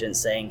 Maria's agent,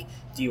 saying,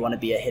 "Do you want to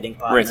be a hitting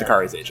partner?" Maria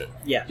Sakkari's agent.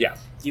 Yeah. Yeah.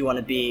 Do you want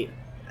to be?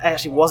 I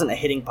actually wasn't a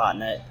hitting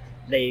partner.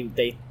 They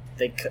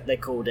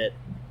called it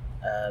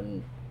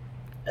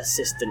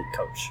assistant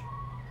coach,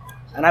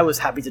 and I was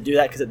happy to do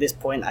that because at this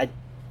point I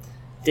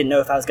didn't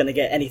know if I was going to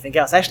get anything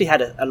else. I actually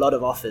had a lot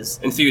of offers.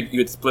 And so you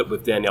had split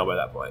with Danielle by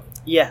that point.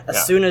 Yeah,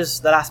 as soon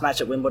as the last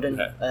match at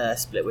Wimbledon, Okay.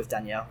 Split with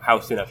Danielle.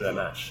 How soon after that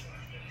match?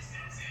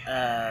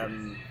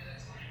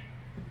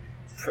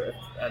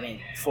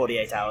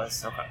 48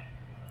 hours.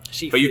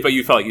 Okay. But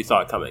you felt like you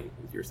saw it coming,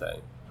 you're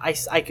saying. I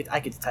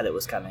could tell it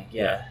was coming.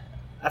 Yeah. Yeah.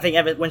 I think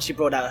when she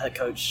brought out her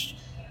coach,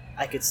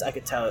 I could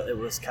tell it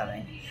was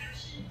coming.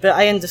 But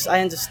I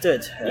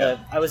understood. Yeah.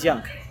 I was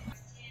young.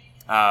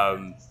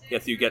 So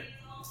you get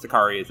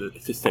Sakkari as an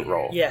assistant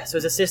role. Yeah, so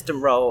it's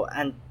assistant role,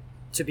 and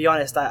to be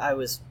honest, I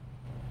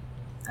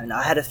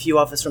had a few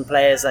offers from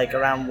players like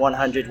around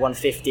 100,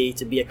 150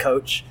 to be a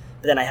coach.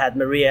 But then I had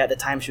Maria at the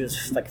time; she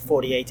was like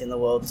 48 in the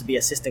world to be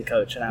assistant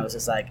coach, and I was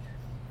just like,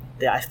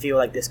 I feel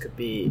like this could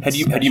be. Had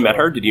you met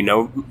her? Did you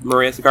know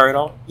Maria Sakkari at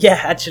all?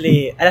 Yeah, I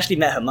actually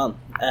met her mum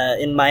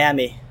in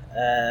Miami.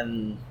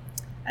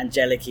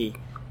 Angeliki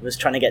was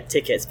trying to get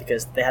tickets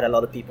because they had a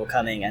lot of people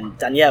coming, and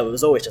Danielle, it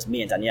was always just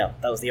me and Danielle.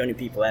 That was the only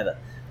people ever.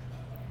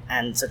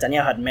 And so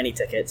Danielle had many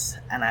tickets,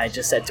 and I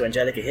just said to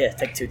Angeliki, "Here,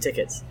 take 2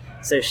 tickets."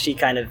 So she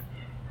kind of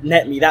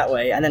met me that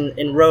way. And then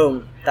in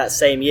Rome that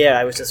same year,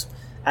 I was just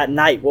at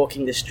night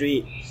walking the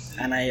street,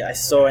 and I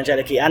saw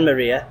Angeliki and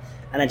Maria,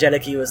 and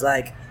Angeliki was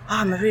like,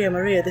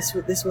 Maria, this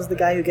was the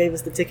guy who gave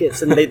us the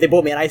tickets, and they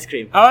bought me an ice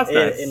cream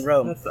in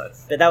Rome. That's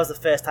nice. But that was the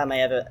first time I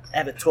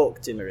ever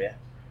talked to Maria,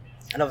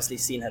 and obviously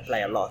seen her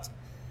play a lot.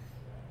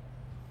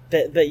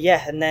 But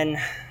yeah, and then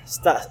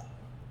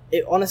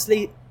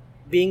honestly,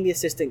 being the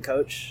assistant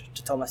coach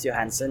to Thomas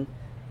Johansson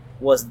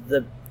was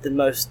the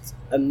most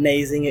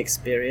amazing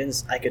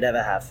experience I could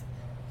ever have.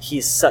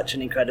 He's such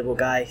an incredible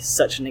guy,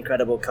 such an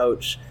incredible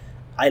coach.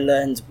 I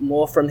learned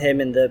more from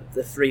him in the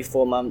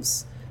 3-4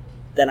 months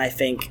than I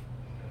think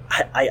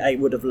I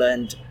would have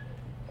learned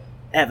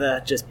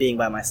ever just being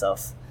by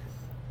myself.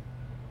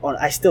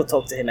 I still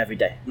talk to him every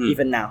day,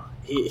 even now.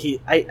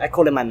 I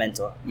call him my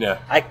mentor. Yeah.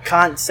 I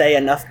can't say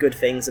enough good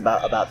things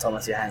about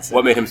Thomas Johansson.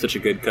 What made him such a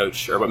good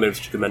coach, or what made him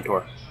such a good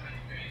mentor?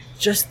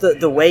 Just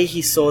the way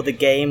he saw the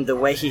game, the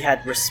way he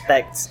had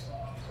respect.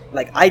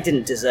 Like, I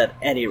didn't deserve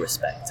any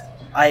respect.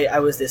 I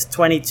was this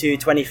 22,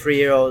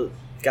 23-year-old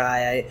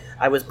guy.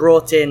 I was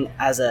brought in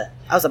as a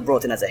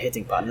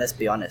hitting partner, let's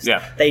be honest.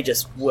 Yeah. They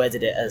just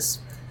worded it as,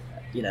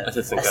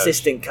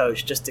 assistant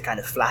coach just to kind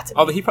of flatter me.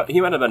 Although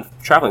he might have been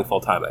traveling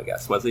full time, I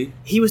guess, was he?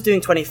 He was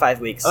doing 25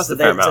 weeks. That's a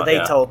fair amount, they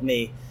told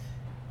me,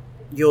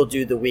 you'll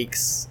do the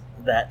weeks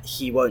that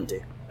he won't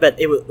do. But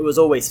it was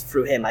always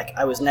through him.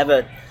 I was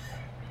never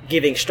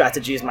giving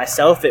strategies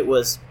myself. It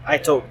was, I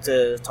talk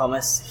to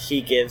Thomas,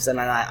 he gives, and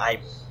then I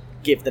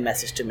give the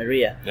message to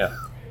Maria. Yeah.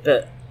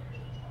 But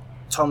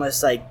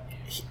Thomas,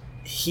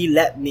 he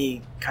let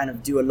me kind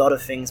of do a lot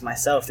of things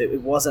myself.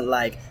 It wasn't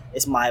like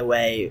it's my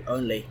way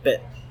only,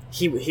 but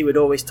he would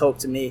always talk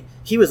to me.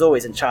 He was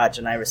always in charge,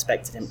 and I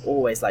respected him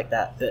always like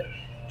that. But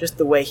just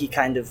the way he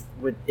kind of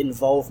would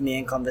involve me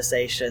in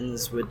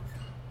conversations,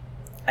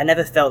 I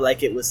never felt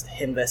like it was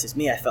him versus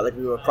me. I felt like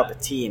we were a proper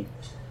team.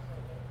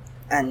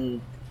 And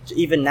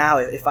even now,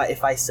 if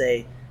I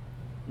say,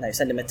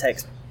 send him a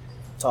text,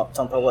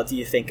 Tompa, what do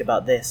you think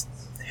about this?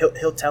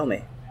 He'll tell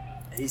me.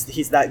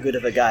 He's that good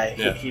of a guy.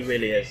 Yeah. He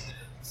really is.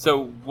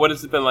 So what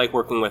has it been like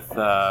working with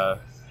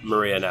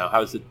Maria now?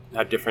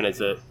 How different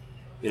is it?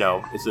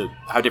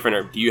 How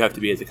different do you have to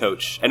be as a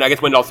coach? And I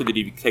guess when also did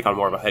you take on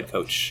more of a head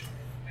coach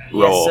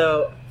role? Yeah,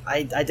 so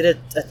I did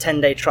a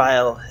 10-day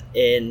trial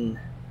in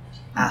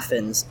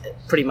Athens.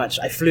 Pretty much,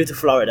 I flew to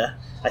Florida.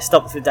 I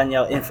stopped with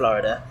Danielle in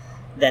Florida,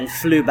 then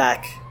flew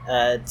back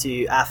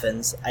to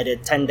Athens. I did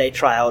a 10-day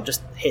trial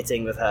just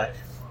hitting with her.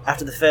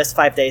 After the first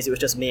 5 days, it was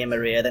just me and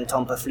Maria. Then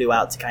Tompa flew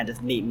out to kind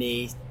of meet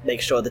me, make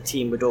sure the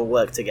team would all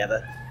work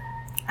together.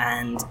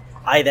 And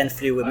I then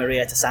flew with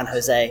Maria to San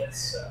Jose.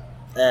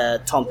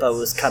 Tompa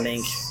was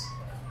coming,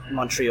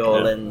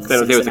 Montreal, and San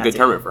Jose was a Cincinnati. good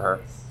tournament for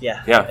her.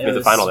 Yeah. Yeah, made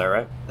the final there,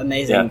 right?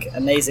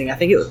 Amazing. I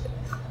think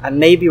I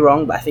may be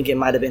wrong, but I think it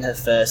might have been her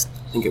first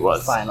I think it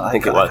was. final. I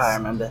can't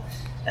remember.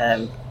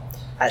 I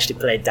actually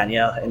played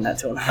Danielle in that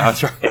tournament. Oh,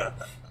 that's right.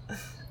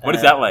 What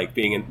is that like,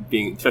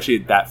 being especially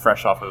that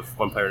fresh off of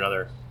one player or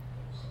another?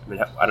 I mean,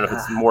 I don't know if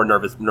it's more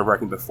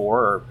nerve-wracking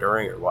before or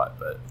during or what,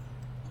 but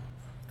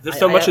there's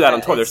so much of that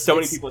on tour. There's so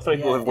many people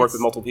who have worked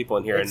with multiple people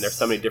in here, and there's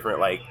so many different,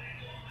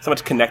 so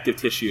much connective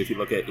tissue if you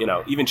look at,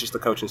 even just the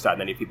coaching side,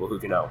 many people who,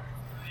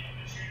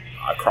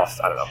 across,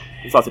 I don't know,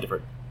 there's lots of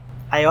different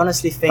I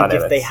honestly think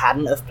dynamics. If they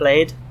hadn't have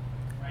played,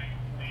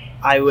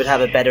 I would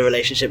have a better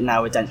relationship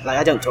now with Daniel.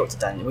 I don't talk to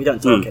Daniel. We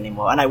don't talk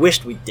anymore, and I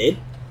wished we did.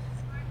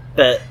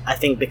 But I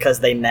think because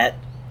they met,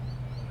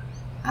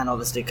 and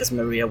obviously because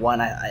Maria won,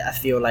 I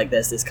feel like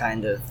there's this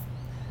kind of,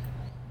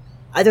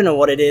 I don't know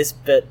what it is,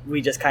 but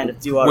we just kind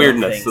of do our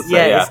weirdness, own thing. let's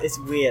say, yeah. It's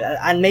weird,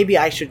 and maybe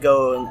I should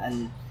go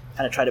and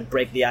kind of try to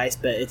break the ice,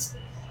 but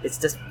it's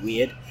just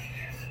weird.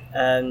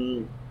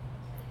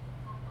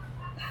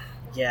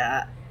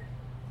 Yeah,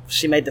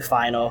 she made the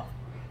final.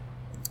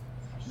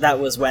 That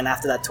was when,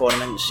 after that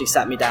tournament, she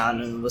sat me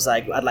down and was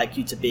like, I'd like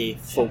you to be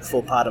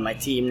full part of my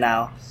team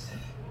now.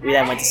 We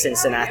then went to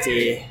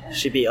Cincinnati.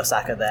 She beat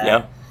Osaka there.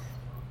 Yeah.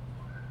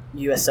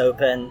 US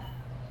Open.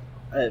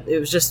 It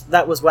was just,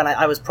 that was when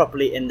I was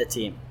properly in the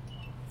team.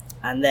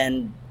 And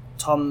then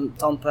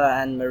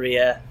Tompa and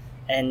Maria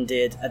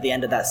ended at the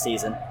end of that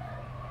season.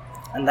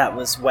 And that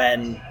was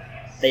when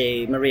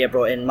Maria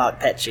brought in Mark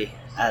Petchey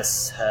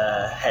as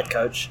her head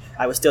coach.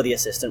 I was still the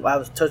assistant. I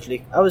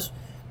was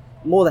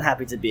more than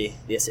happy to be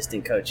the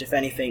assistant coach. If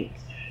anything,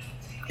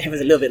 it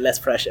was a little bit less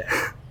pressure.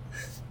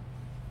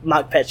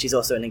 Mark Petchey's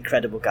also an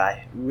incredible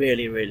guy.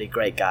 Really, really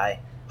great guy.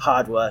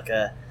 Hard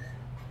worker.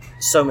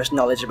 So much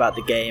knowledge about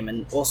the game,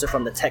 and also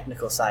from the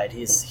technical side,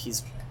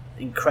 he's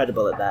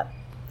incredible at that.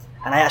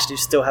 And I actually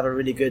still have a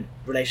really good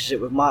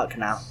relationship with Mark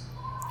now.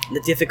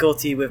 The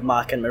difficulty with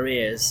Mark and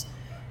Maria is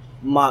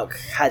Mark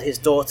had his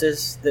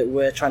daughters that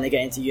were trying to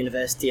get into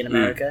university in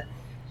America.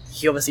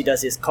 He obviously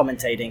does his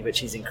commentating, which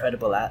he's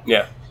incredible at.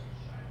 Yeah.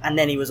 And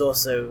then he was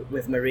also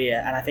with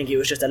Maria, and I think it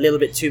was just a little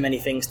bit too many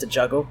things to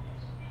juggle.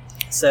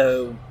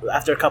 So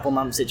after a couple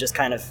months, they just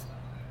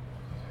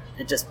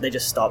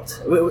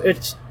stopped.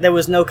 There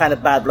was no kind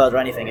of bad blood or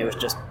anything. It was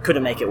just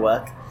couldn't make it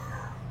work.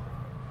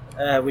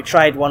 We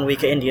tried 1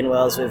 week at Indian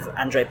Wells with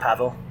Andrei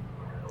Pavel,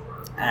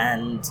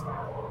 and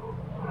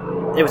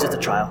it was just a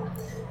trial.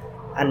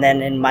 And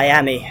then in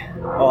Miami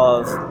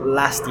of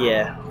last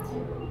year,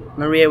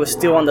 Maria was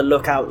still on the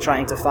lookout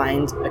trying to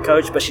find a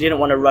coach, but she didn't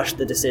want to rush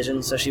the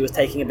decision, so she was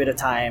taking a bit of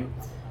time.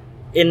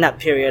 In that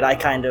period,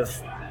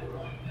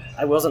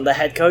 I wasn't the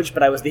head coach,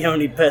 but I was the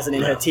only person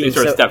in her team. You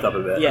sort of stepped up a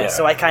bit. Yeah,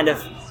 so I kind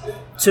of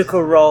took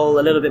a role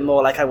a little bit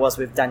more like I was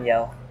with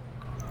Danielle.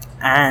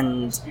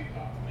 And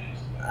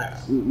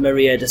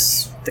Maria,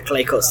 the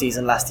clay court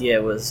season last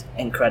year was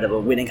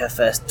incredible, winning her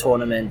first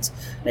tournament,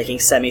 making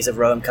semis of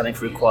Rome, coming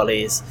through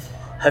qualies.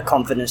 Her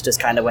confidence just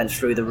kind of went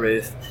through the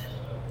roof.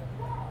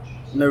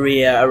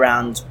 Maria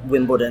around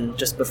Wimbledon,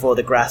 just before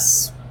the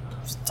grass,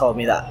 told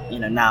me that,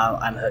 now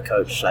I'm her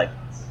coach, like,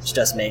 it's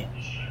just me.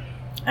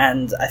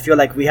 And I feel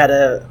like we had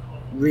a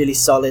really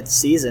solid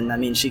season. I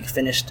mean, she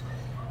finished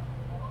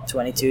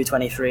 22,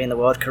 23 in the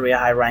world career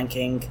high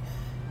ranking,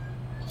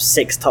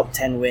 6 top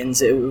 10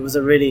 wins. It was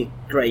a really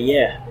great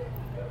year.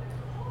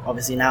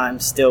 Obviously now I'm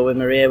still with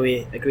Maria.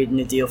 We agreed a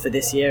new deal for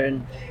this year,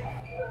 and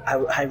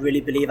I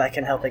really believe I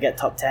can help her get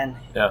top 10,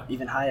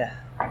 even higher.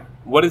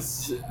 What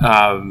is it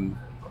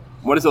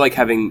like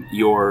having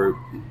your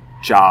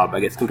job, I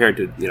guess, compared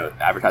to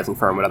advertising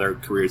firm, what other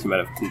careers you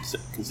might have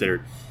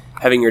considered,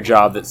 having your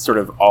job that sort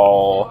of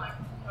all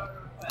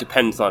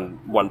depends on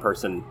one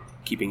person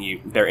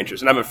keeping their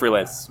interest? And I'm a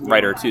freelance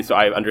writer too, so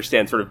I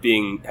understand sort of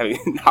having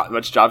not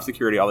much job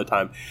security all the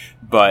time.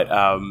 But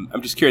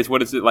I'm just curious,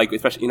 what is it like,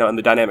 especially in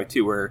the dynamic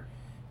too, where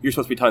you're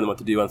supposed to be telling them what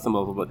to do on some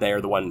level, but they are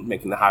the one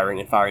making the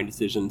hiring and firing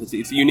decisions.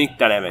 It's a unique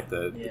dynamic,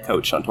 the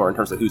coach on tour, in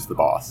terms of who's the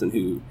boss and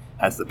who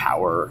has the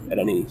power at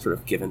any sort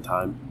of given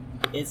time.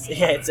 It's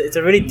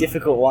a really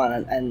difficult one,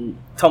 and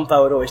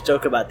Tompa would always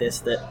joke about this,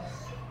 that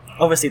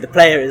obviously the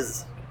player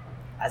is,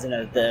 I don't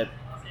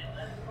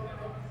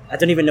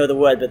even know the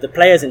word, but the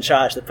player's in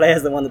charge. The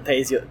player's the one that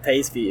pays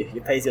for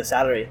you, pays your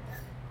salary.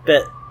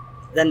 But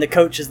then the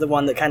coach is the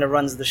one that kind of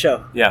runs the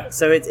show. Yeah.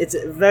 So it's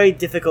a very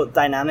difficult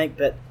dynamic,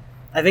 but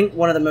I think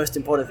one of the most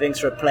important things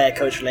for a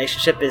player-coach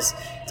relationship is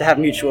to have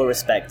mutual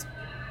respect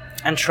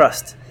and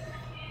trust.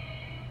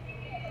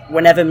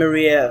 Whenever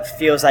Maria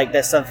feels like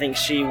there's something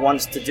she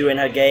wants to do in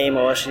her game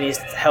or she needs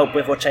help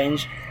with or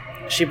change,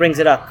 she brings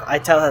it up. I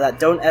tell her that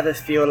don't ever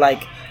feel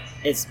like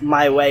it's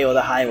my way or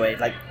the highway.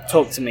 Like,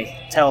 talk to me,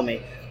 tell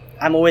me.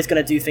 I'm always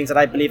going to do things that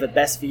I believe are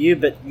best for you,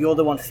 but you're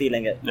the one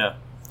feeling it. Yeah.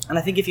 And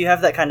I think if you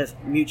have that kind of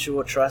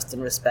mutual trust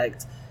and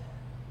respect,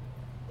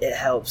 it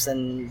helps,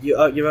 and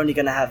you're only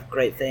going to have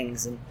great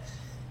things. And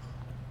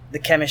the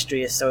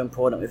chemistry is so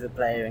important with a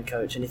player and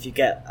coach. And if you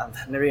get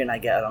Maria and I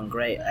get along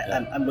great.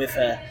 I'm with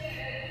her.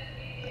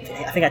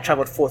 I think I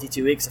traveled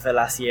 42 weeks with her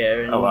last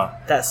year, and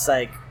that's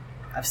like,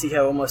 I see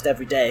her almost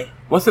every day.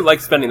 What's it like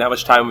spending that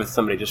much time with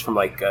somebody just from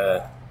like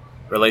a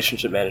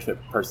relationship management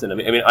person? I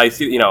mean, I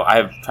see, I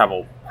have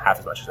traveled half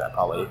as much as that,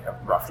 probably,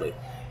 roughly.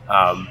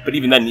 But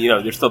even then,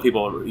 there's still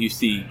people you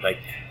see like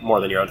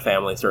more than your own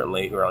family,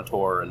 certainly, who are on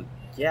tour, and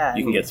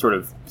you can get sort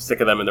of sick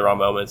of them in the wrong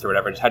moments or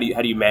whatever. Just how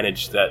do you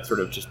manage that,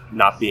 sort of just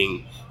not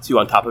being too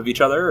on top of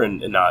each other and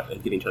not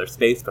giving each other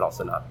space, but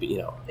also not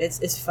be,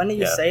 It's funny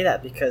you say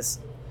that, because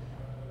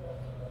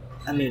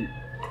I mean,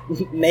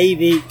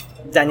 maybe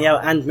Danielle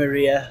and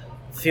Maria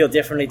feel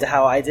differently to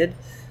how I did,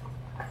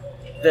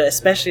 but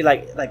especially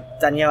like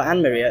Danielle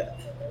and Maria,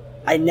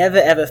 I never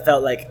ever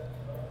felt like,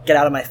 get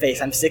out of my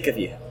face, I'm sick of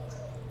you.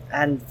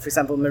 And for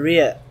example,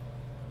 Maria,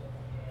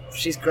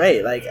 she's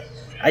great. Like,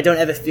 I don't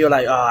ever feel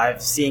like, I'm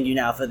seeing you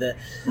now for the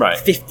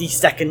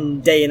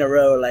 52nd day in a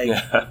row. Like,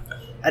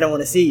 I don't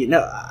want to see you.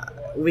 No,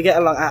 we get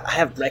along. I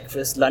have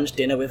breakfast, lunch,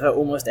 dinner with her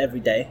almost every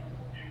day.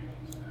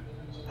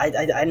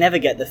 I never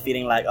get the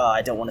feeling like, oh,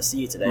 I don't want to see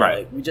you today. Right.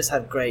 Like, we just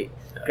have great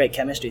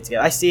chemistry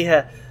together. I see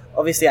her,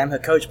 obviously I'm her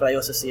coach, but I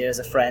also see her as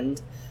a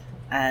friend,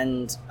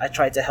 and I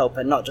try to help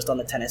her not just on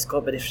the tennis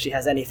court, but if she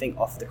has anything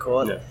off the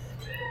court,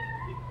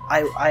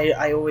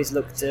 I always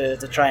look to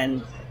try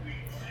and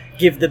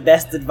give the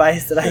best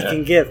advice that I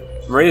can give.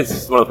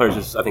 Maria's one of the players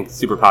who's, I think,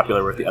 super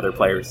popular with the other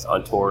players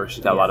on tour.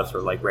 She's got a lot of sort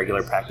of like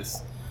regular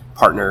practice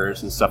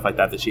partners and stuff like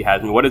that she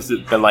has. And what has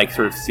it been like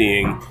sort of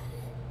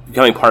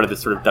becoming part of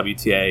this sort of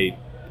WTA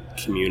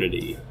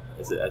community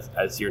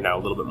as you're now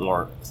a little bit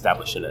more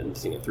established in it and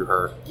seeing it through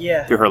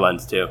her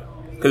lens too?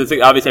 Because it's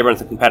like, obviously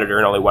everyone's a competitor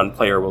and only one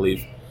player will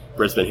leave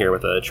Brisbane here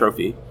with a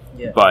trophy.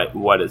 Yeah. But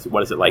what is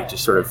it like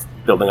just sort of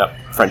building up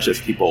friendships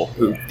with people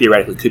who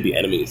theoretically could be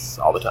enemies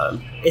all the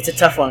time? It's a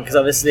tough one because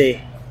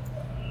obviously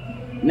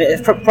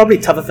it's probably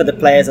tougher for the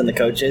players and the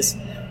coaches.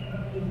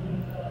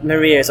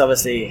 Maria is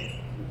obviously...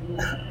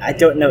 I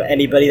don't know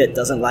anybody that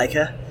doesn't like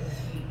her.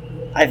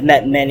 I've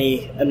met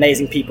many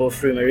amazing people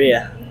through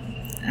Maria.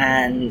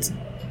 And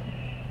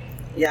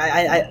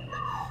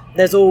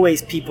there's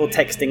always people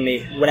texting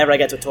me whenever I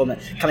get to a tournament,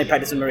 can we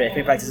practice with Maria? Can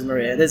we practice with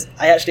Maria?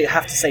 I actually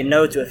have to say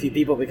no to a few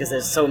people because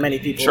there's so many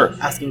people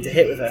asking to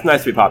hit with her. It's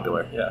nice to be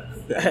popular,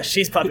 yeah.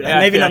 She's popular,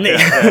 maybe not me.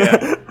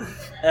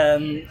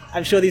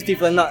 I'm sure these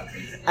people are not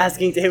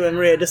asking to hit with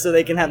Maria just so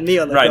they can have me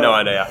on the court. No,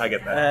 I know, I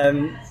get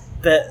that.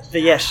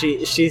 But yeah,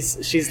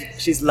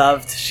 she's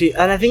loved.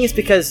 And I think it's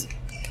because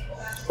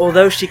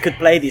although she could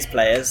play these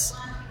players,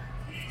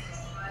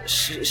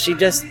 she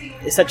just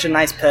is such a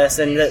nice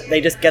person that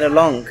they just get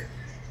along.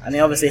 I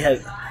mean, obviously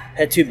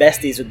her two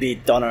besties would be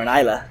Donna and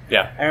Isla.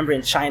 Yeah. I remember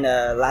in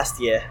China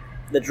last year,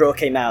 the draw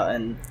came out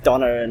and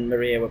Donna and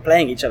Maria were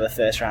playing each other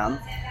first round.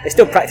 They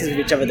still practiced with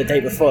each other the day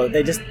before.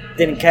 They just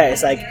didn't care.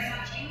 It's like,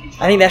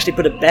 I think they actually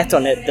put a bet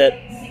on it that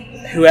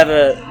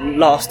whoever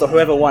lost or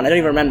whoever won, I don't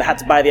even remember, had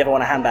to buy the other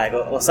one a handbag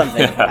or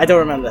something. I don't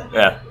remember.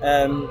 Yeah.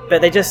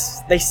 But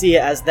they see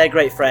it as they're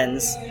great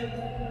friends.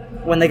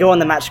 When they go on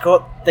the match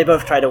court, they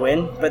both try to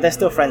win, but they're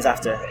still friends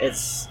after.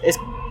 It's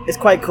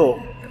quite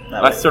cool.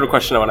 That's the sort of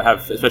question I want to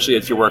have, especially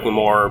as you're working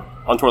more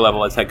on tour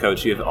level as head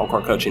coach. You have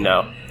on-court coaching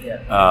now.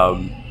 Yeah.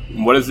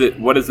 What is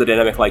the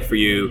dynamic like for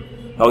you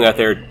going out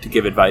there to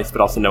give advice,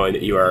 but also knowing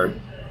that you are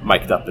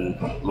mic'd up and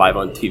live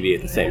on TV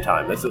at the same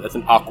time? That's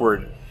an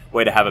awkward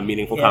way to have a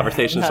meaningful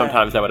conversation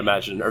sometimes, I would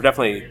imagine. Or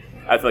definitely,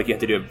 I feel like you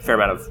have to do a fair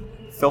amount of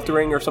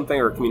filtering or something,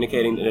 or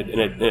communicating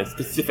in a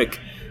specific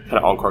kind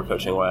of on-court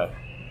coaching way.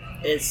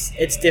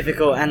 It's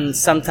difficult, and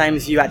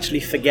sometimes you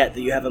actually forget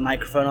that you have a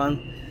microphone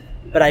on.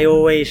 But I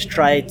always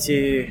try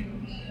to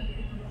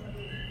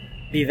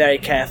be very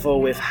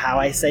careful with how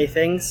I say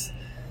things.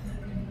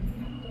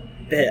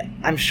 But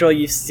I'm sure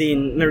you've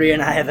seen, Maria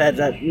and I have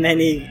had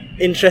many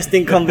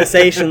interesting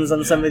conversations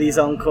on some of these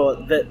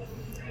on-court, but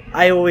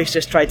I always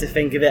just try to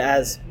think of it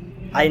as,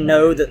 I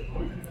know that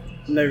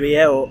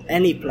Maria or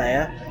any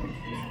player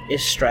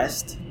is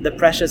stressed. The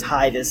pressure's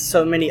high, there's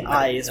so many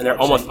eyes and they're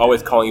watching. Almost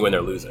always calling you when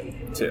they're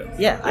losing, too.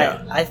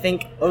 Yeah. I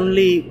think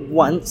only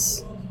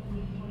once...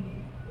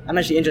 I'm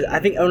actually interested. I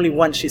think only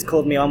once she's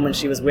called me on when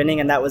she was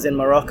winning, and that was in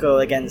Morocco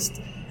against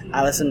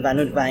Alison van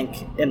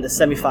Uytvanck in the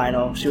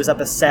semi-final. She was up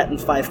a set in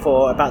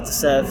 5-4, about to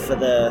serve for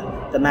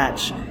the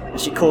match, and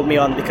she called me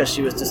on because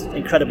she was just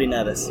incredibly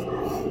nervous.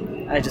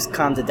 I just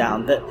calmed her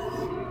down. But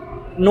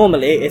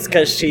normally it's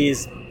because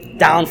she's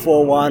down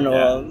 4-1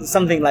 or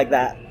something like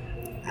that.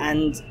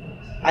 And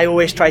I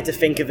always try to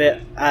think of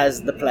it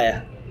as the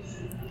player.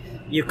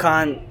 You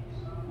can't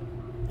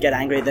get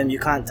angry at them, you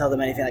can't tell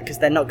them anything, because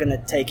they're not going to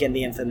take in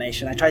the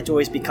information. I try to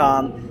always be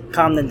calm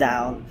them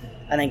down,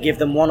 and then give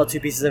them one or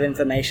two pieces of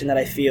information that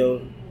I feel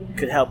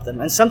could help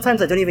them. And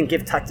sometimes I don't even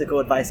give tactical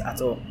advice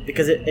at all,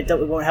 because it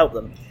won't help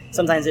them.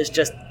 Sometimes it's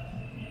just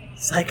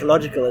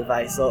psychological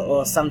advice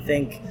or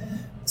something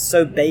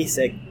so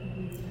basic.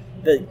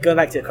 But going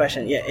back to your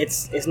question,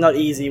 it's not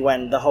easy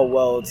when the whole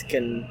world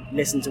can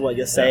listen to what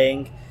you're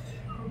saying.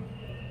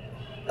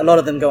 A lot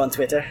of them go on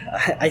Twitter.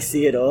 I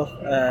see it all.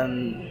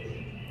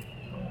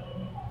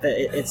 But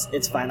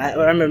it's fine. I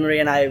remember Maria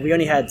and I,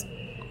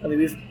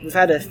 we've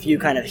had a few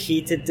kind of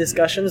heated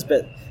discussions,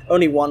 but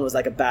only one was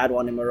like a bad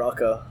one in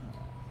Morocco.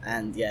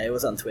 And it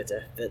was on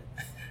Twitter, but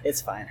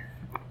it's fine.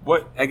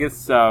 What, I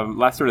guess,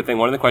 last sort of thing,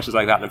 one of the questions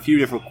I've gotten a few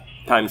different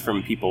times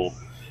from people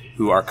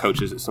who are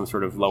coaches at some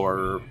sort of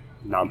lower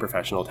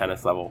non-professional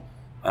tennis level,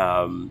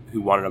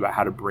 who want to know about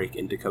how to break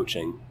into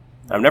coaching.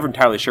 I'm never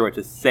entirely sure what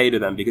to say to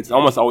them, because it's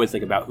almost always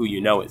like about who you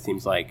know, it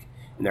seems like.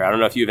 And I don't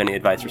know if you have any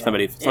advice for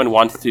somebody, if someone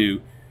wants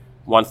to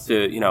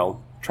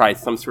try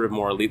some sort of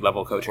more elite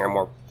level coaching or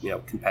more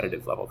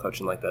competitive level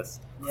coaching like this,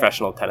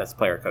 professional tennis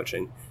player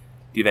coaching.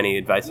 Do you have any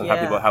advice on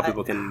how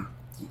people can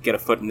get a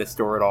foot in this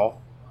door at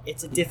all?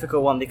 It's a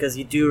difficult one because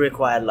you do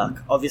require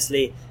luck.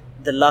 Obviously,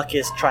 the luck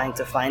is trying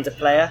to find a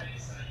player,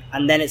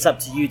 and then it's up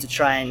to you to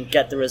try and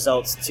get the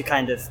results to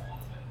kind of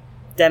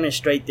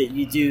demonstrate that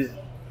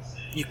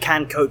you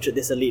can coach at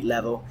this elite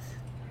level.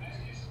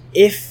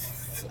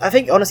 I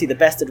think honestly the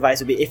best advice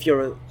would be, if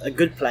you're a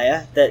good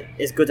player that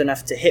is good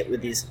enough to hit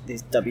with these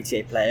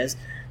WTA players,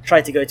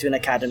 try to go to an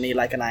academy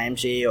like an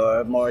IMG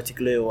or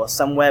Moratiglu or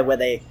somewhere where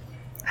they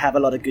have a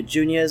lot of good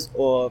juniors,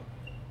 or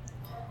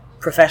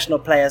professional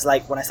players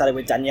like when I started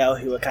with Daniel,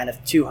 who were kind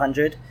of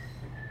 200,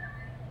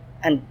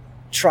 and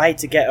try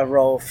to get a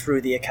role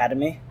through the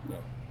academy. Yeah.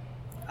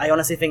 I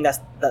honestly think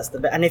that's the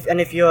best.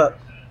 And if you're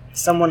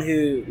someone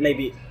who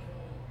maybe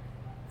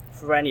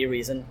for any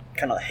reason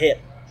cannot hit,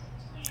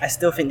 I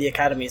still think the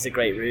academy is a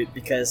great route,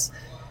 because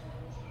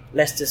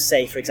let's just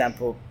say, for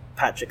example,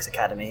 Patrick's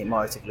academy,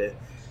 Moratiglu,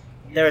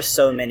 there are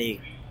so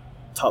many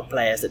top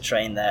players that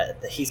train there.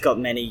 He's got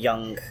many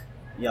young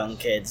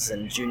kids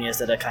and juniors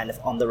that are kind of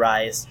on the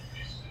rise.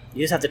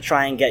 You just have to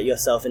try and get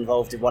yourself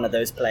involved with one of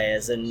those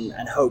players and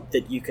hope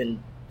that you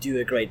can do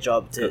a great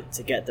job to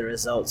get the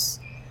results.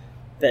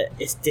 But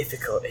it's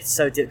difficult. It's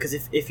so difficult,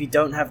 because if you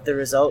don't have the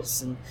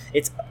results, and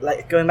it's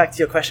like going back to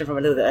your question from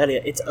a little bit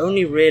earlier, it's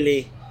only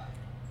really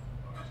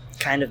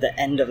kind of the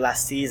end of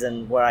last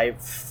season where I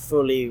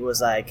fully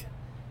was like,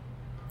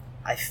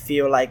 I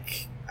feel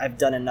like I've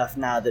done enough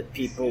now that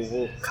people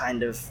will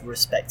kind of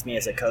respect me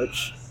as a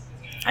coach.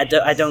 I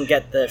don't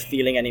get the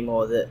feeling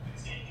anymore that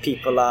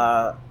people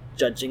are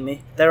judging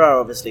me. There are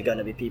obviously going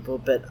to be people,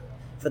 but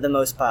for the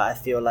most part, I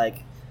feel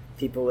like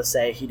people will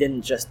say he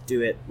didn't just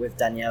do it with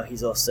Daniel,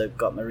 he's also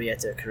got Maria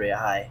to a career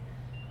high.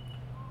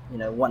 You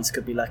know, once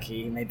could be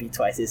lucky, maybe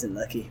twice isn't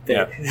lucky,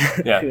 but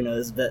who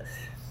knows. But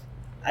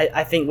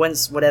I think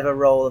once whatever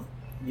role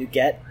you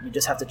get, you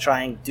just have to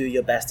try and do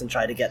your best and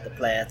try to get the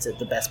player to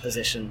the best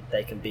position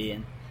they can be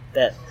in.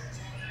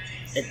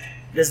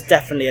 There's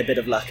definitely a bit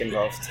of luck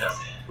involved. Yeah.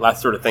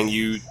 Last sort of thing,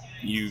 you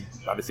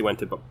obviously went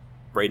to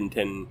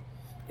Bradenton,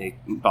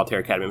 Valterra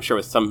Academy. I'm sure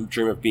with some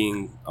dream of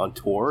being on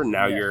tour.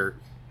 Now you're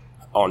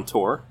on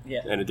tour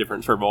in a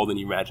different sort of role than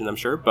you imagined, I'm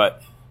sure.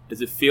 But does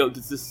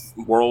this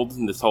world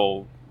and this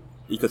whole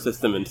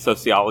ecosystem and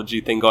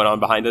sociology thing going on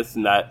behind us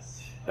and that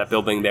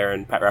building there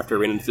in Pat Rafter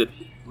Arena,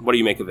 what do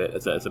you make of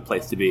it as a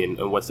place to be, and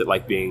what's it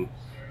like being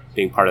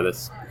part of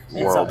this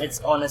world?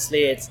 It's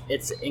honestly,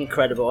 it's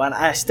incredible, and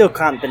I still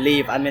can't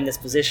believe I'm in this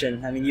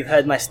position. I mean, you've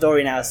heard my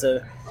story now,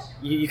 so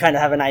you kind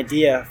of have an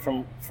idea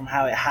from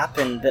how it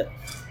happened. But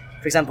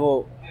for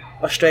example,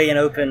 Australian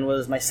Open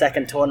was my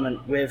second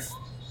tournament with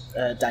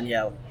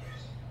Daniel,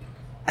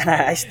 and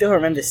I still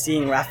remember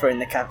seeing Rafa in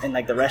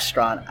the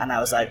restaurant, and I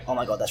was like, oh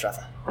my god, that's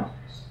Rafa.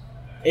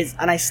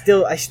 And I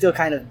still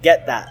kind of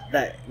get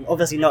that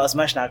obviously not as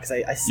much now, because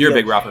I see you're a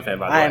big Rafa fan,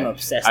 by the way. I'm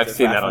obsessed. I've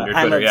seen Rafa. that on your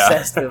Twitter. I'm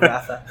obsessed with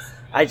Rafa.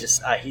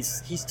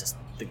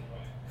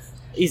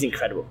 He's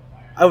incredible.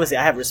 Obviously,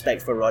 I have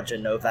respect for Roger,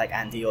 Novak,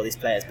 Andy, all these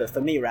players, but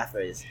for me, Rafa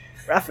is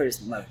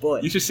my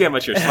boy. You should see how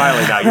much you're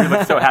smiling now. You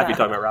look so happy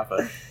talking about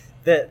Rafa.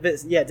 But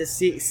yeah, just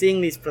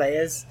seeing these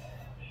players.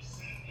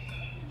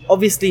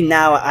 Obviously,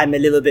 now I'm a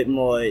little bit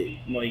more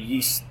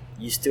used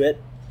to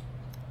it.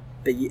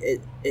 But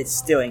it's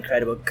still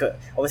incredible.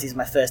 Obviously, it's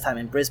my first time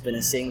in Brisbane,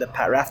 and seeing the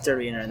Pat Rafter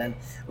Arena, and then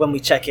when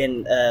we check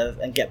in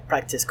and get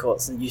practice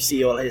courts, and you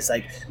see all his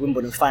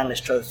Wimbledon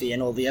finalist trophy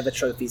and all the other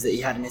trophies that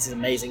he had in his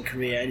amazing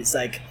career, and it's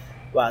like,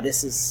 wow,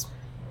 this is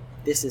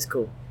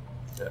cool.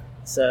 Yeah.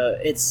 So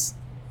it's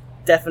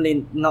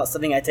definitely not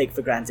something I take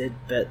for granted,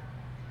 but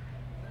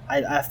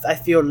I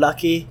feel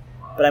lucky,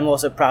 but I'm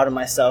also proud of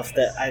myself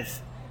that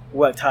I've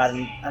worked hard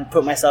and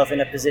put myself in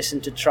a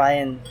position to try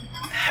and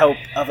help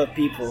other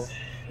people.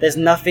 There's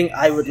nothing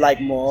I would like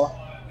more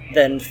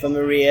than for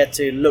Maria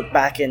to look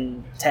back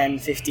in 10,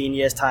 15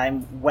 years'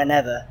 time,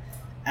 whenever,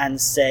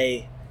 and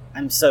say,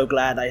 I'm so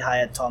glad I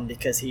hired Tom,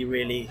 because he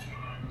really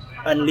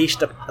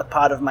unleashed a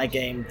part of my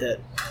game that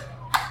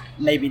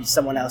maybe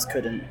someone else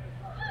couldn't.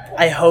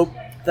 I hope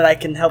that I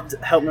can help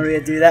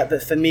Maria do that,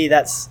 but for me,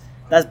 that's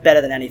better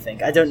than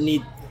anything. I don't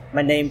need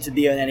my name to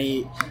be on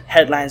any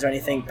headlines or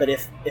anything, but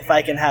if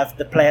I can have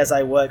the players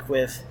I work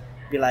with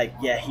be like,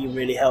 yeah, he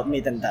really helped me,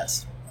 then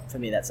for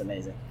me, that's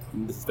amazing.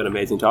 This has been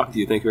amazing talking to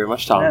you. Thank you very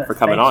much, Tom, for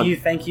coming on.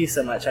 Thank you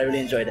so much. I really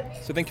enjoyed it.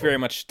 So thank you very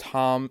much,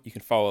 Tom. You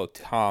can follow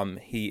Tom.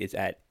 He is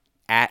at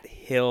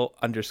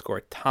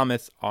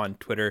 @Hill_Thomas on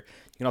Twitter.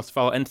 You can also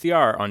follow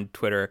NCR on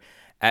Twitter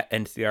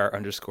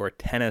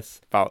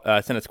 @NCR_tennis.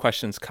 Send us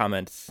questions,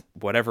 comments,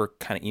 whatever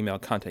kind of email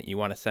content you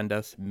want to send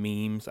us,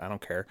 memes, I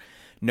don't care.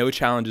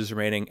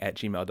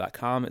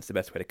 NoChallengesRemaining@gmail.com. It's the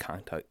best way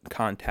to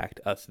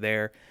contact us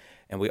there.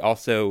 And we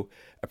also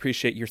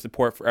appreciate your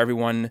support for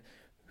everyone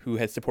who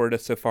has supported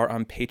us so far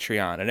on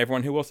Patreon, and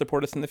everyone who will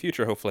support us in the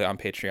future, hopefully, on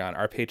Patreon.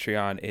 Our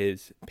Patreon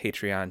is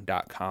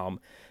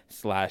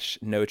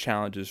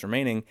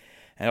patreon.com/NoChallengesRemaining.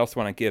 And I also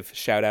want to give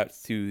shout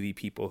outs to the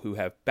people who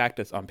have backed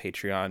us on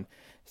Patreon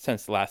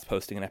since the last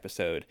posting an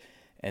episode.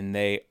 And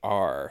they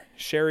are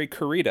Sherry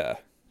Carita,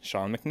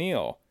 Sean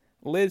McNeil,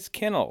 Liz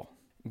Kinnell,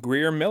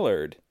 Greer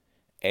Millard,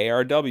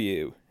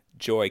 ARW,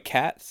 Joy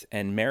Katz,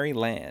 and Mary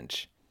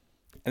Lange.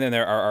 And then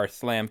there are our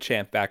Slam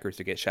Champ backers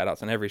who get shout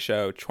outs on every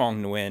show: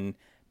 Chuang Nguyen,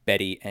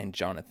 Betty, and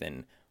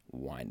Jonathan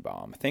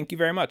Weinbaum. Thank you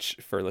very much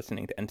for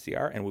listening to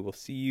NCR, and we will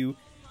see you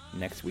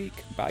next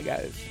week. Bye,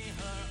 guys. Shake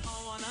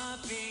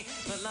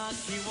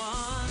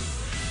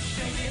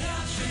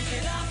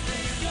it up,